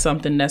book, that's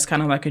something that's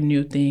kind of like a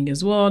new thing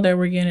as well that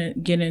we're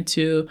getting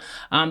into.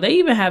 They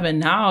even have it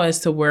now as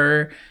to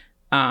where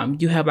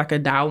you have like a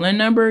dial-in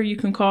number you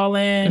can call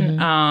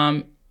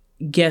in.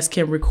 Guests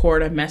can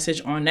record a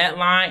message on that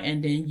line,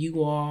 and then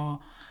you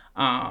all,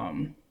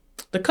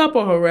 the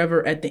couple,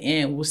 whoever at the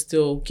end, will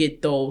still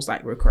get those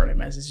like recorded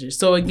messages.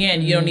 So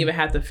again, you don't even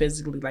have to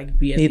physically like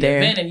be at the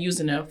event and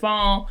using their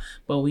phone,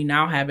 but we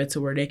now have it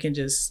to where they can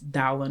just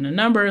dial in a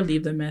number,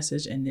 leave the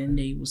message, and then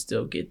they will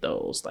still get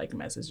those like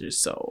messages.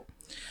 So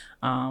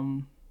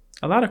a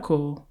lot of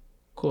cool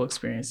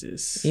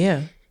experiences.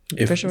 Yeah.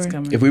 For sure.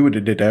 If we would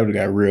have did that, we would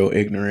have got real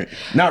ignorant.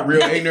 Not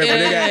real ignorant, but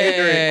they got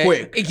ignorant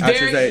quick. I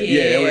should say,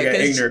 they would have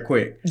got ignorant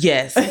quick.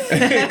 Yes.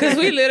 Because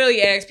we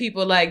literally asked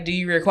people, like, do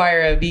you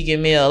require a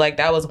vegan meal? Like,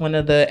 that was one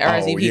of the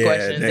RSVP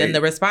questions. And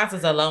the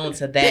responses alone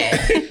to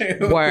that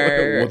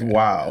were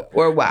wild.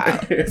 Were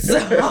wild. So,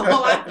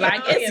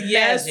 like, it's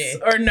yes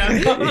or no.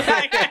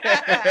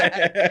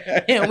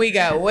 And we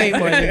got way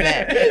more than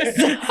that.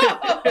 So,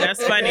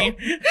 that's funny.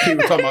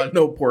 People talking about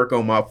no pork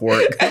on my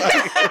fork.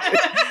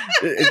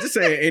 It's just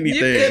saying anything. You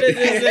could have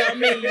just said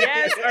me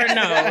yes or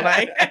no.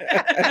 Like,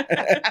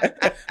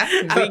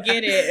 we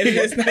get it. If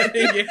it's not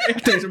vegan. I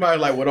think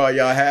somebody's like, what all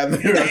y'all have?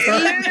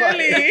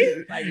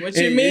 Literally. Like, what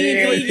you mean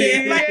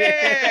vegan?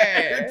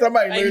 Yeah.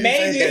 Somebody like, literally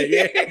maybe.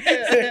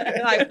 Said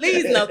that, like,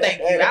 please, no thank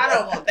you. I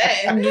don't want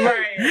that.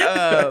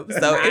 Right.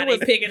 So it was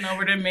picking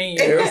over the menu.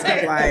 It was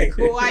like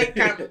quite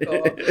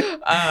comical.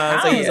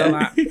 So was a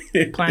lot.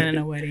 Planning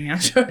a wedding, I'm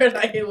sure.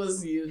 Like, it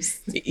was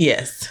used.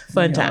 Yes.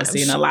 Fun times.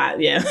 Seen a lot,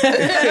 yeah.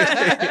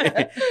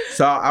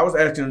 So I was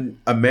asking,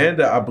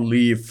 Amanda, I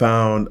believe,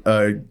 found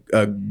a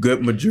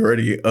good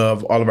majority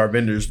of all of our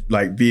vendors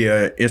like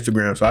via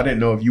Instagram. So I didn't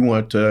know if you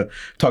want to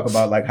talk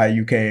about like how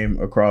you came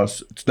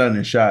across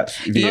Stunning Shots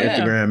via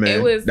Instagram. And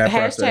it was that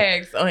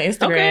hashtags on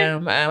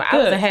Instagram. Okay. I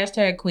was a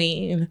hashtag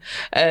queen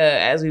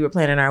as we were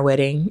planning our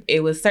wedding.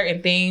 It was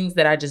certain things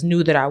that I just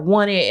knew that I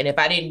wanted, and if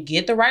I didn't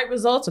get the right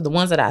results or the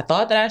ones that I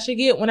thought that I should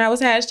get when I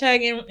was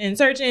hashtagging and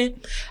searching,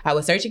 I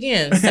would search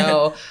again.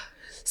 So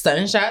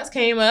Stunning Shots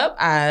came up.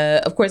 I,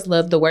 of course,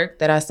 loved the work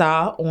that I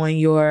saw on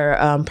your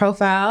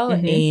profile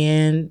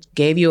and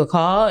gave you a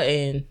call.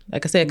 And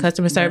like I said,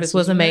 customer service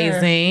was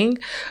amazing.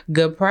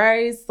 Good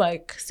price,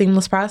 like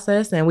seamless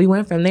process. And we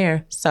went from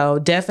there. So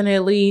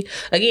definitely,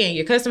 again,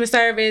 your customer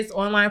service,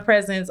 online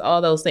presence,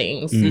 all those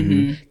things.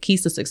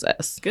 Keys to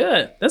success.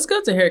 Good. That's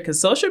good to hear,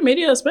 because social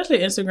media, especially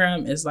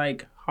Instagram, is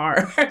like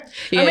hard.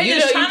 Yeah, I mean,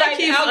 just trying to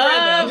keep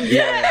up.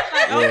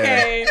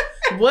 Okay.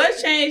 What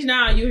changed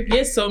now? You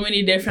get so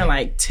many different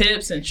like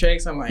tips and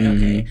tricks. I'm like,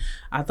 okay,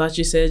 I thought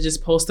you said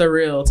just post a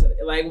reel.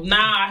 Like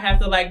now I have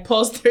to like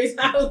post 3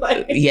 times.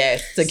 Like,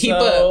 yes, to keep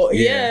up.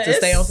 Yeah, to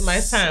stay on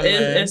somebody's time.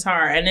 It's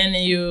hard. And then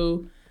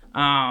you,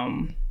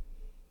 I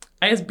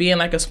guess being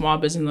like a small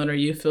business owner,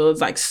 you feel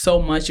it's like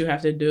so much you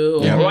have to do.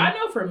 Yeah. Well, I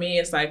know for me,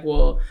 it's like,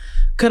 well,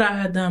 could I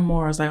have done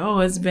more? It's like, oh,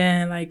 it's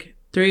been like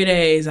 3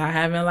 days. I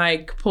haven't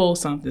like pulled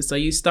something. So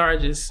you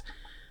start just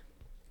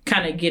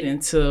kind of get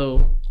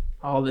into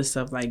all this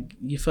stuff like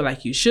you feel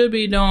like you should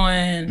be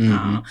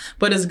doing.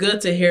 But it's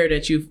good to hear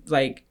that you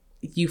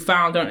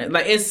found on it.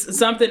 Like it's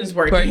something is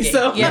working.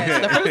 So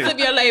yes, the fruits of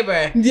your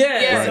labor.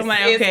 Yes. I'm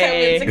like,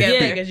 okay.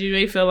 Yeah, because you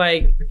may feel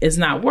like it's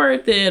not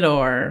worth it,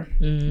 or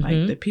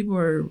like the people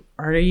are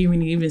they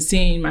even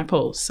seeing my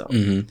posts. So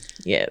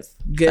yes.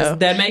 Good. So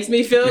that makes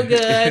me feel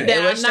good that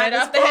I'm not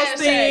just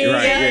posting.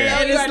 Right,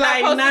 yeah. It's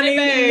like not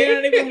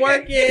even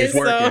working. It's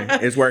working.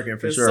 It's working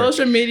for sure.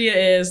 Social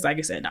media is, like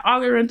I said, the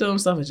algorithm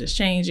stuff is just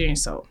changing.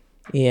 So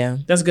yeah,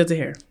 that's good to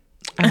hear.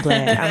 I'm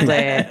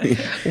glad.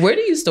 Where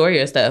do you store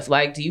your stuff?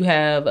 Like, do you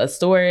have a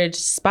storage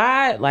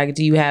spot? Like,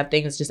 do you have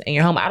things just in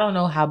your home? I don't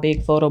know how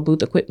big photo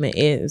booth equipment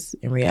is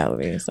in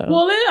reality. So,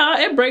 well,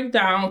 it breaks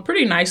down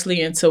pretty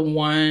nicely into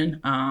one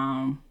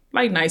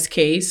like nice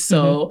case.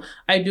 So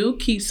I do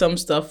keep some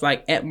stuff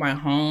like at my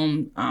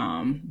home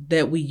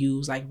that we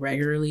use like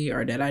regularly,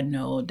 or that I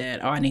know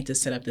that, I need to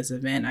set up this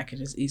event. I can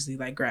just easily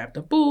like grab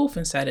the booth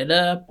and set it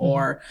up,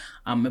 or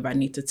if I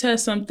need to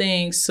test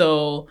something.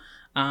 So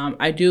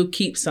I do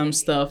keep some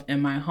stuff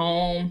in my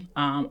home.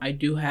 I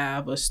do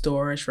have a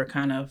storage for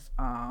kind of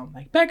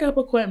like backup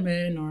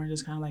equipment or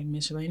just kind of like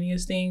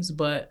miscellaneous things,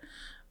 but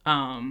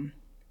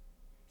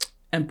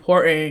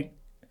important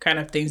kind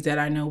of things that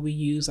I know we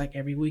use like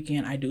every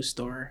weekend, I do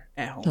store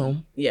at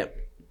home. Yep.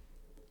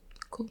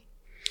 Cool.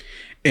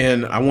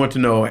 And I want to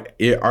know,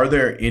 are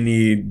there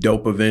any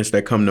dope events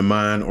that come to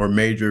mind, or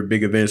major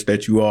big events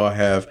that you all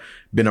have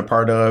been a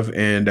part of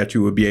and that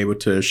you would be able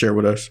to share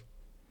with us?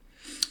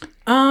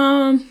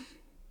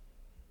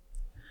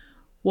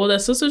 Well, the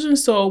Sisters in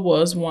Soul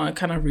was one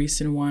kind of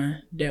recent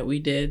one that we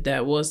did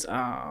that was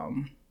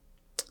fun,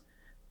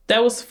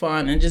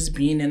 and just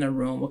being in a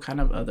room with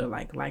kind of other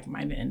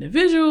like-minded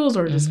individuals,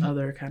 or just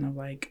other kind of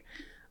like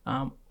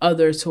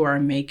others who are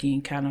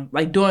making kind of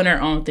like doing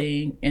their own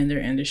thing in their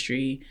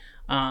industry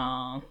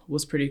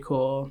was pretty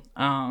cool.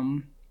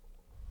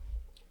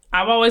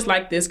 I've always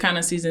liked this kind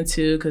of season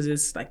too because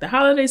it's like the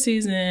holiday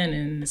season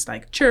and it's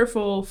like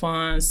cheerful,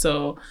 fun.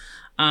 So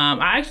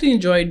I actually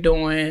enjoy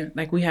doing,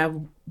 like, we have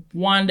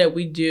one that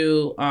we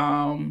do,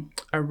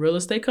 a real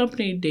estate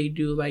company. They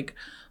do like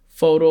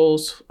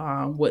photos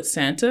with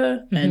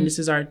Santa, and this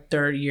is our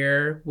 3rd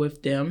year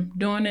with them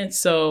doing it.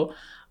 So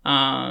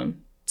to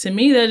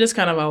me, they're just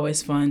kind of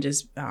always fun,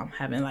 just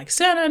having like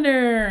Santa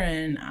there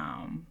and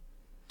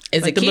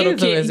is like it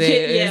kids or is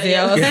it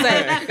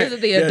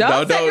the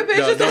adults taking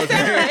pictures of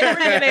Santa? They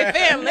bringing their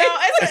family. No,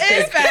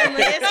 it's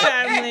family. It's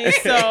family.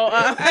 So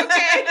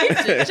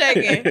okay, just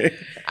checking.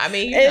 I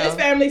mean, it's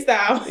family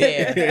style.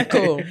 Yeah,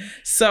 cool.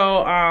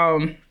 So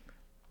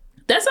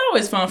that's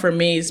always fun for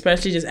me,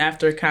 especially just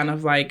after kind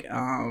of like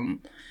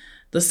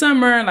the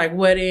summer, like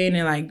wedding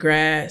and like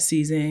grad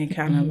season,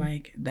 kind of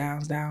like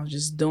down,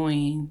 just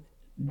doing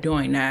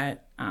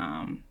that.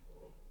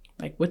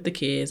 Like with the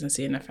kids and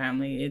seeing the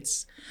family,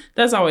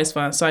 that's always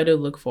fun. So I do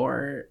look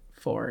forward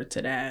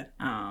to that.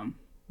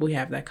 We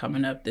have that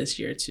coming up this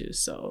year too,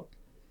 so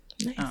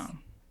nice.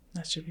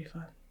 That should be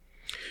fun.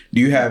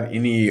 Do you have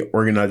any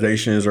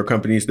organizations or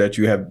companies that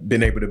you have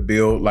been able to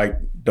build like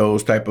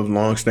those type of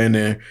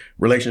long-standing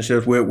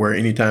relationships with, where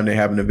anytime they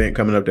have an event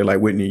coming up, they're like,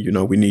 Whitney,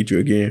 we need you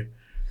again?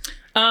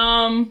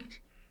 Well,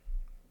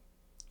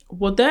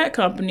 that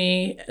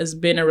company has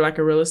been like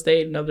a real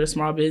estate, another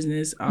small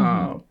business.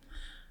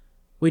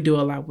 We do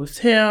a lot with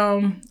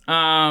him.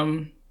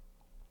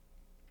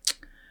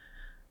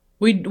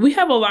 We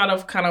have a lot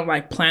of kind of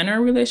like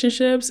planner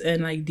relationships,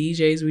 and like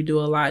DJs, we do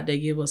a lot. They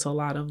give us a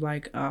lot of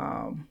like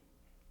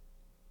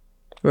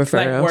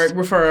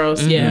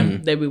referrals. Yeah,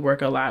 that we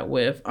work a lot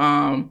with.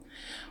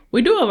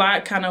 We do a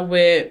lot kind of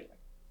with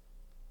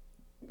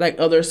like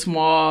other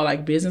small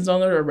like business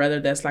owners, or rather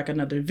that's like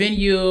another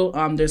venue.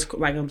 There's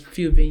like a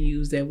few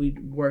venues that we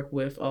work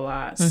with a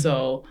lot.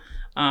 So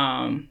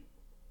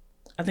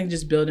I think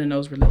just building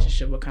those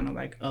relationships with kind of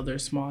like other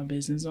small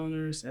business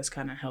owners has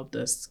kind of helped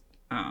us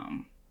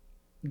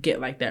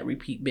get like that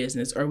repeat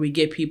business, or we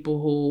get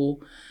people who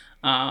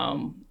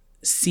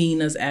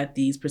seen us at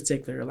these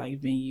particular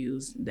like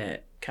venues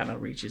that kind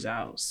of reaches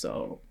out.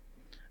 So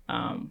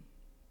I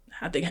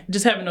think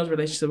just having those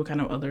relationships with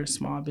kind of other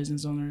small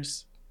business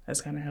owners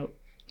has kind of helped.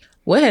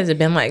 What has it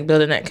been like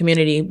building that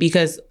community?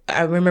 Because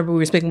I remember we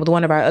were speaking with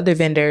one of our other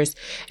vendors,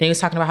 and he was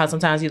talking about how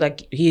sometimes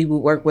he would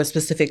work with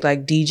specific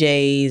like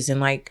DJs and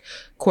like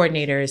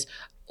coordinators.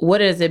 What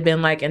has it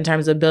been like in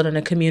terms of building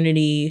a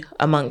community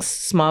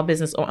amongst small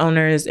business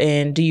owners?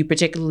 And do you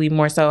particularly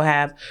more so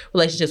have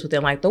relationships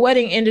within like the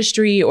wedding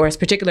industry or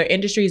particular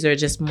industries, or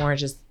just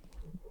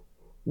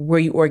where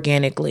you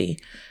organically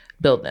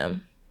build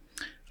them?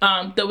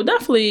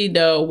 Definitely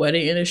the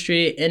wedding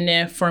industry. And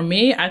then for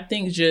me, I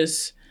think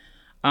just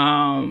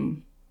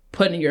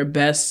putting your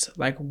best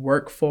like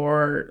work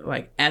forward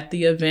like at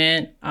the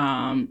event,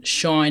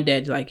 showing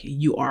that like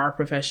you are a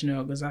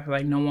professional, because I feel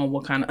like no one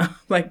will kind of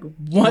like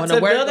want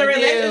to build a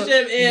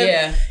relationship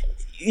if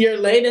you're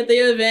late at the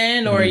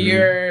event or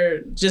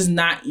you're just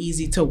not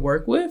easy to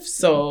work with.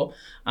 So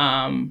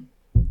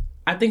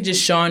I think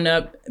just showing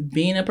up,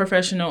 being a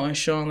professional, and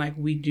showing like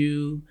we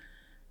do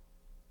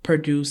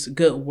produce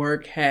good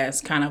work has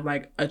kind of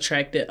like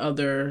attracted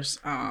others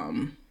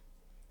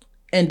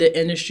in the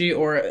industry,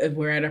 or if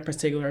we're at a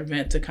particular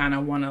event, to kind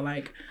of want to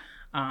like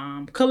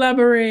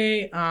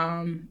collaborate.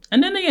 And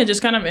then again,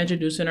 just kind of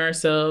introducing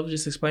ourselves,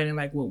 just explaining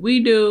like what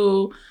we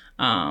do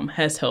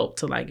has helped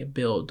to like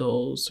build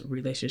those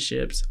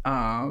relationships.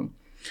 And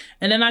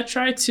then I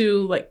try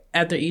to like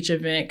after each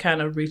event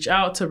kind of reach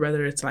out to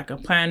whether it's like a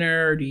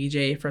planner,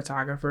 DJ,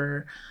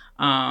 photographer,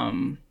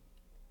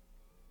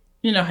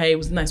 hey, it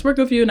was nice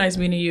working with you, nice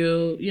meeting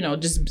you,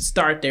 just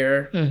start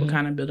there with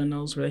kind of building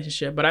those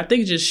relationships. But I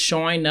think just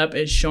showing up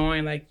and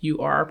showing like you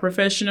are a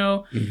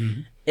professional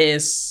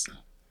is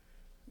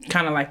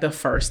kind of like the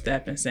first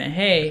step in saying,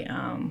 hey,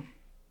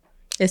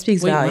 it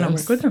speaks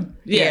volumes. Work with them.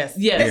 Yes.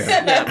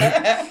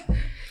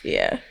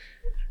 Yeah.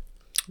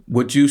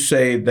 Would you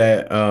say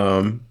that,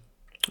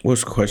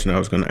 what's the question I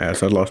was going to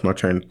ask? I lost my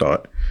train of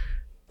thought.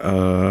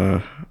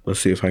 Let's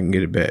see if I can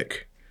get it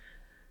back.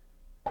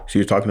 So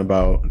you're talking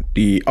about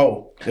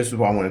this is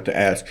what I wanted to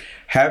ask.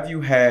 Have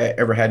you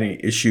ever had any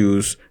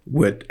issues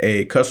with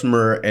a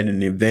customer at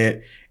an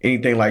event,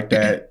 anything like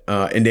that?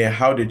 And then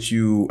what did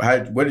you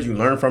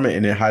learn from it?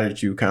 And then how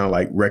did you kind of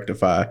like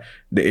rectify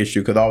the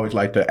issue? Because I always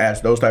like to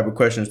ask those type of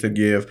questions to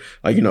give,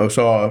 like,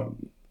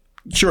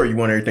 sure, you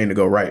want everything to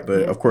go right,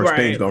 but of course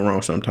things go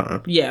wrong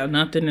sometimes. Yeah,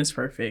 nothing is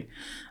perfect.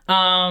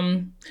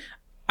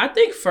 I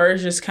think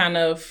first just kind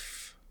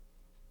of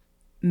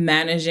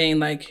managing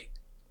like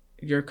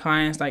your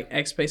clients' like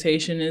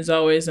expectation is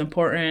always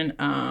important.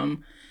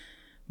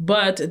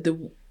 But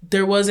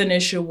there was an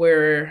issue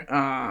where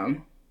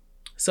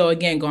so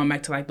again, going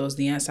back to like those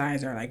neon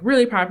signs are like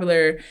really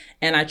popular,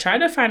 and I tried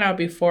to find out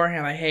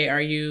beforehand like, hey,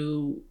 are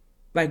you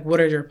like, what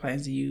are your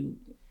plans?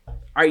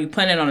 are you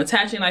planning on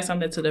attaching like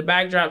something to the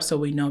backdrop so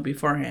we know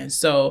beforehand?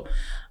 So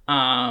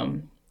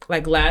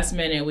like last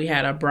minute we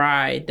had a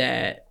bride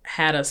that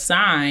had a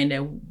sign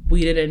that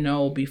we didn't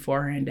know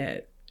beforehand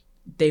that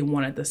they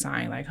wanted the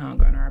sign like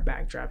hung on our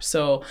backdrop.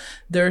 So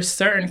there's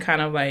certain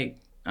kind of like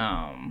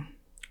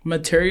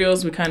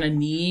materials we kind of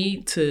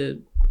need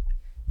to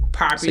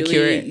properly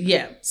secure it.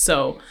 Yeah.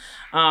 So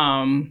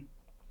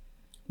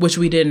which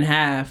we didn't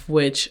have,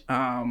 which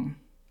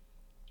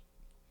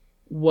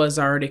was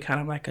already kind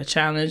of like a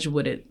challenge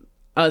with it,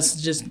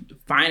 us just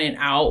finding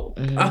out,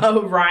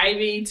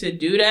 arriving to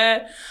do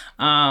that.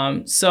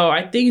 So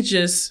I think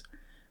just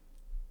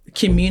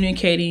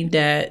communicating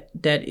that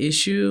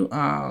issue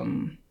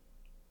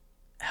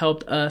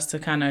helped us to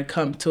kind of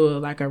come to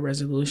like a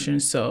resolution.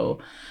 So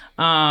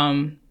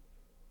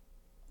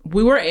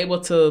we were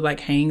able to like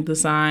hang the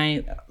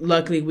sign.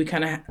 Luckily, we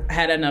kind of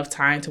had enough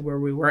time to where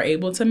we were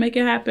able to make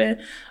it happen.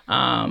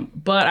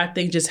 But I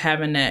think just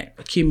having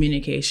that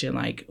communication,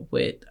 like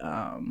with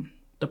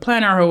the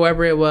planner or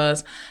whoever it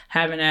was,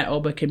 having that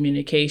open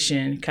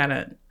communication kind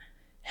of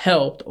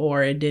helped,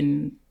 or it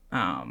didn't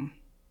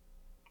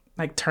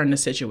like turn the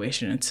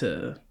situation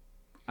into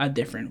a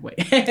different way,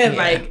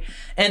 like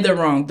in the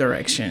wrong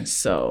direction.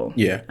 So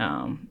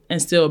and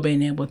still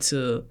being able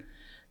to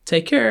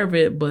take care of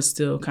it, but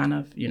still kind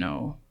of,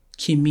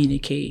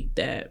 communicate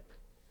that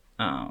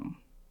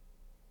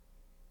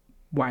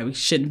why we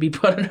shouldn't be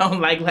putting on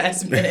like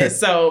last minute.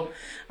 So,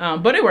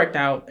 but it worked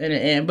out in the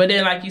end. But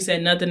then, like you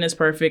said, nothing is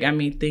perfect. I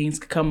mean, things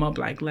could come up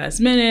like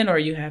last minute, or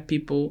you have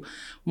people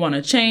want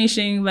to change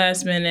things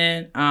last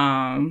minute.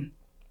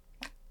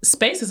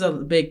 Space is a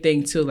big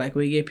thing too. Like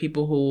we get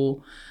people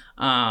who,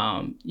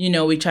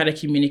 we try to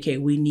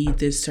communicate, we need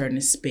this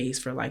certain space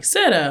for like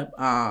setup.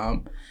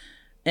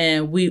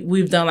 And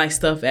we've done like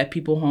stuff at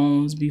people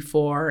homes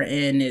before,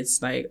 and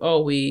it's like,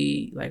 oh,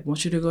 we like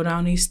want you to go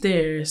down these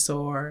stairs,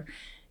 or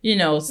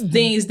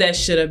things that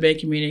should have been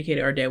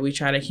communicated or that we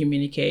try to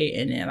communicate,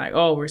 and then like,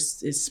 oh,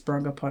 it's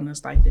sprung upon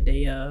us like the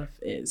day of.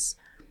 Is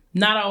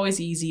not always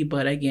easy,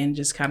 but again,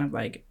 just kind of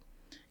like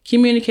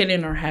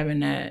communicating or having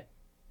that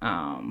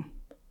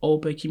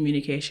open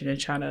communication and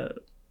trying to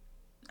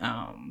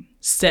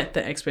set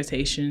the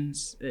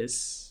expectations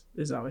is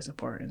always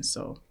important.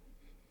 So.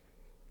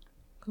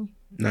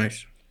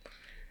 Nice.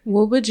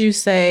 What would you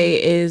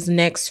say is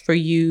next for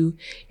you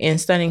in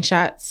Stunning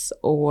Shots,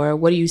 or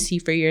what do you see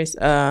for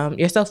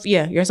yourself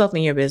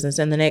and your business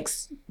in the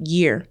next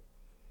year?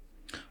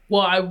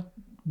 Well, I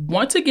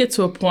want to get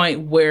to a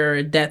point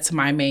where that's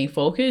my main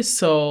focus.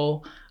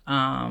 So,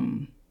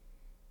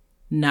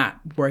 not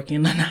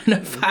working the 9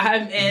 to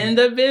 5 in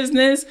the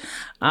business.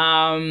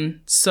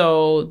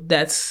 So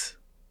that's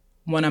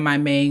one of my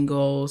main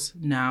goals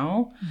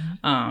now.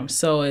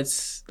 So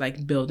it's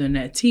like building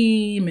that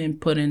team and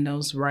putting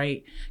those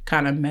right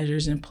kind of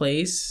measures in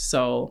place.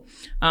 So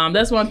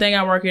that's one thing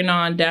I'm working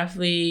on.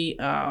 Definitely,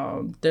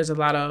 there's a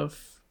lot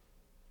of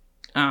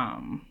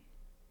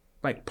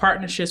like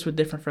partnerships with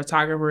different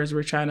photographers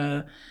we're trying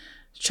to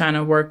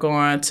work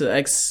on to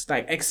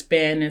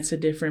expand into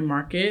different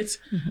markets.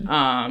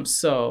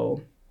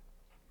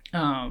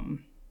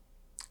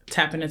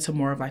 Tapping into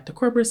more of like the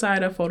corporate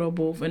side of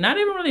Photobooth, and not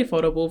even really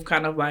Photobooth,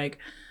 kind of like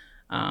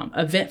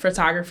event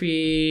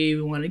photography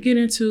we want to get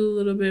into a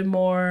little bit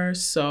more.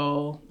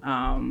 So,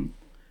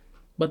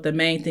 but the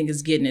main thing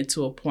is getting it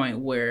to a point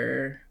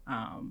where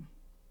I'm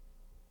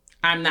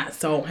not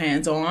so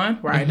hands-on,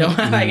 where I don't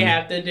like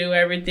have to do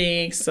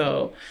everything.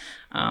 So,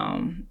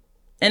 and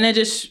then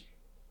just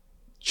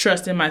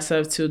trusting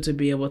myself too, to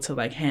be able to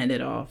like hand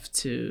it off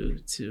to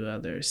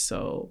others.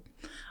 So,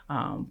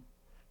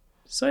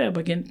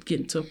 but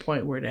getting to a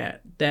point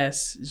where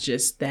that's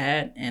just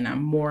that, and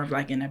I'm more of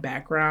like in the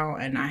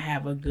background, and I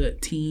have a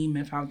good team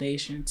and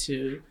foundation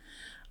to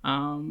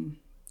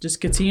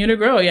just continue to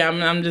grow. Yeah,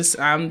 I'm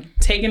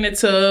taking it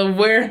to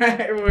where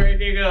it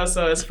can go.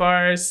 So as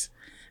far as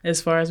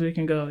we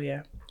can go,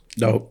 yeah.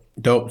 Dope.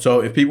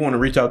 So if people want to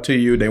reach out to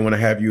you, they want to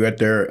have you at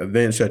their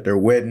events, at their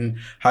wedding,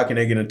 how can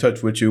they get in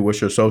touch with you? What's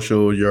your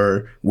social,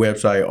 your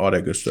website, all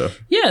that good stuff?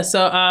 Yeah,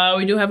 so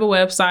we do have a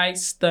website,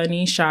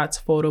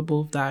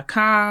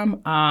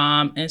 stunningshotsphotoBooth.com,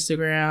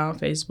 Instagram,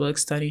 Facebook,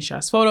 Stunning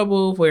Shots Photo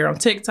Booth. We're on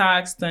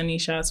TikTok, Stunning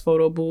Shots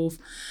Photo Booth.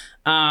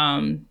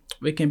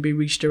 We can be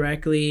reached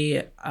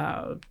directly,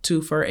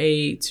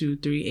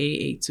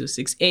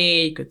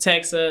 248-238-8268. You could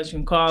text us, you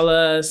can call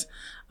us.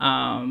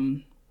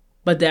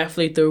 But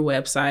definitely through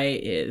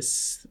website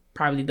is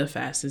probably the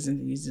fastest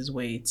and easiest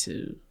way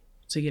to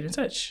get in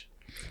touch.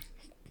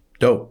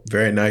 Dope.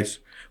 Very nice.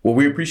 Well,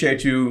 we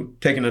appreciate you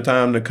taking the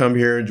time to come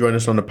here and join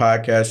us on the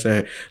podcast.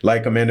 And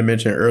like Amanda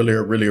mentioned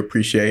earlier, really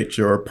appreciate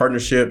your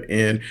partnership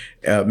in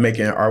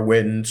making our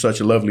wedding such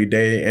a lovely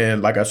day.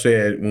 And like I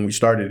said, when we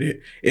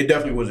started it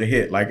definitely was a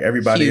hit. Like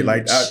everybody, huge. We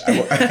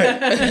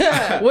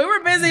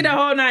were busy the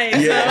whole night.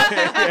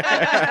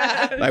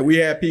 Yeah. So. Like we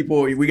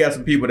got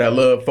some people that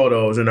love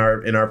photos in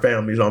our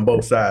families on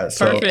both sides.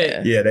 So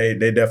perfect. Yeah,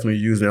 they definitely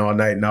using it all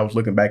night. And I was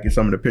looking back at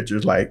some of the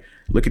pictures, like,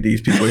 look at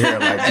these people here,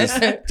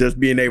 like just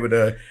being able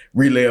to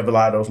relive relive a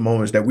lot of those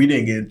moments that we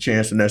didn't get a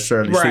chance to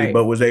necessarily see,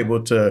 but was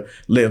able to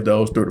live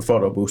those through the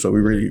photo booth. So we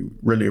really,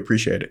 really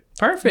appreciate it.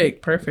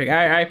 Perfect.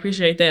 I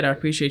appreciate that. I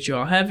appreciate you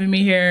all having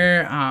me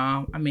here.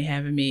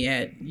 Having me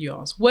at you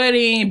all's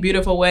wedding,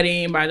 beautiful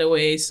wedding, by the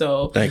way.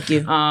 So thank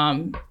you.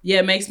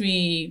 It makes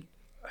me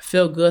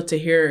feel good to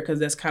hear, because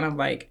that's kind of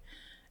like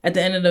at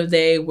the end of the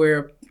day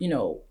where,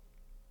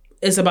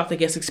 it's about the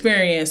guest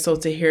experience. So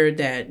to hear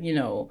that,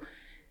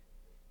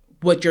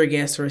 what your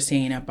guests were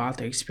saying about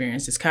their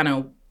experience is kind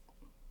of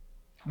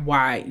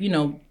why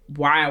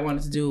I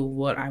wanted to do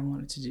what I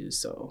wanted to do.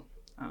 So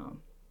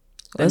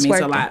that means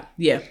a lot.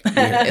 Yeah.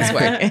 It's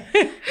working.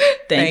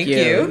 Thank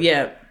you.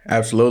 Yeah.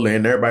 Absolutely.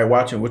 And everybody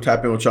watching, we'll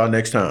tap in with y'all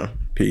next time.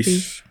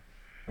 Peace.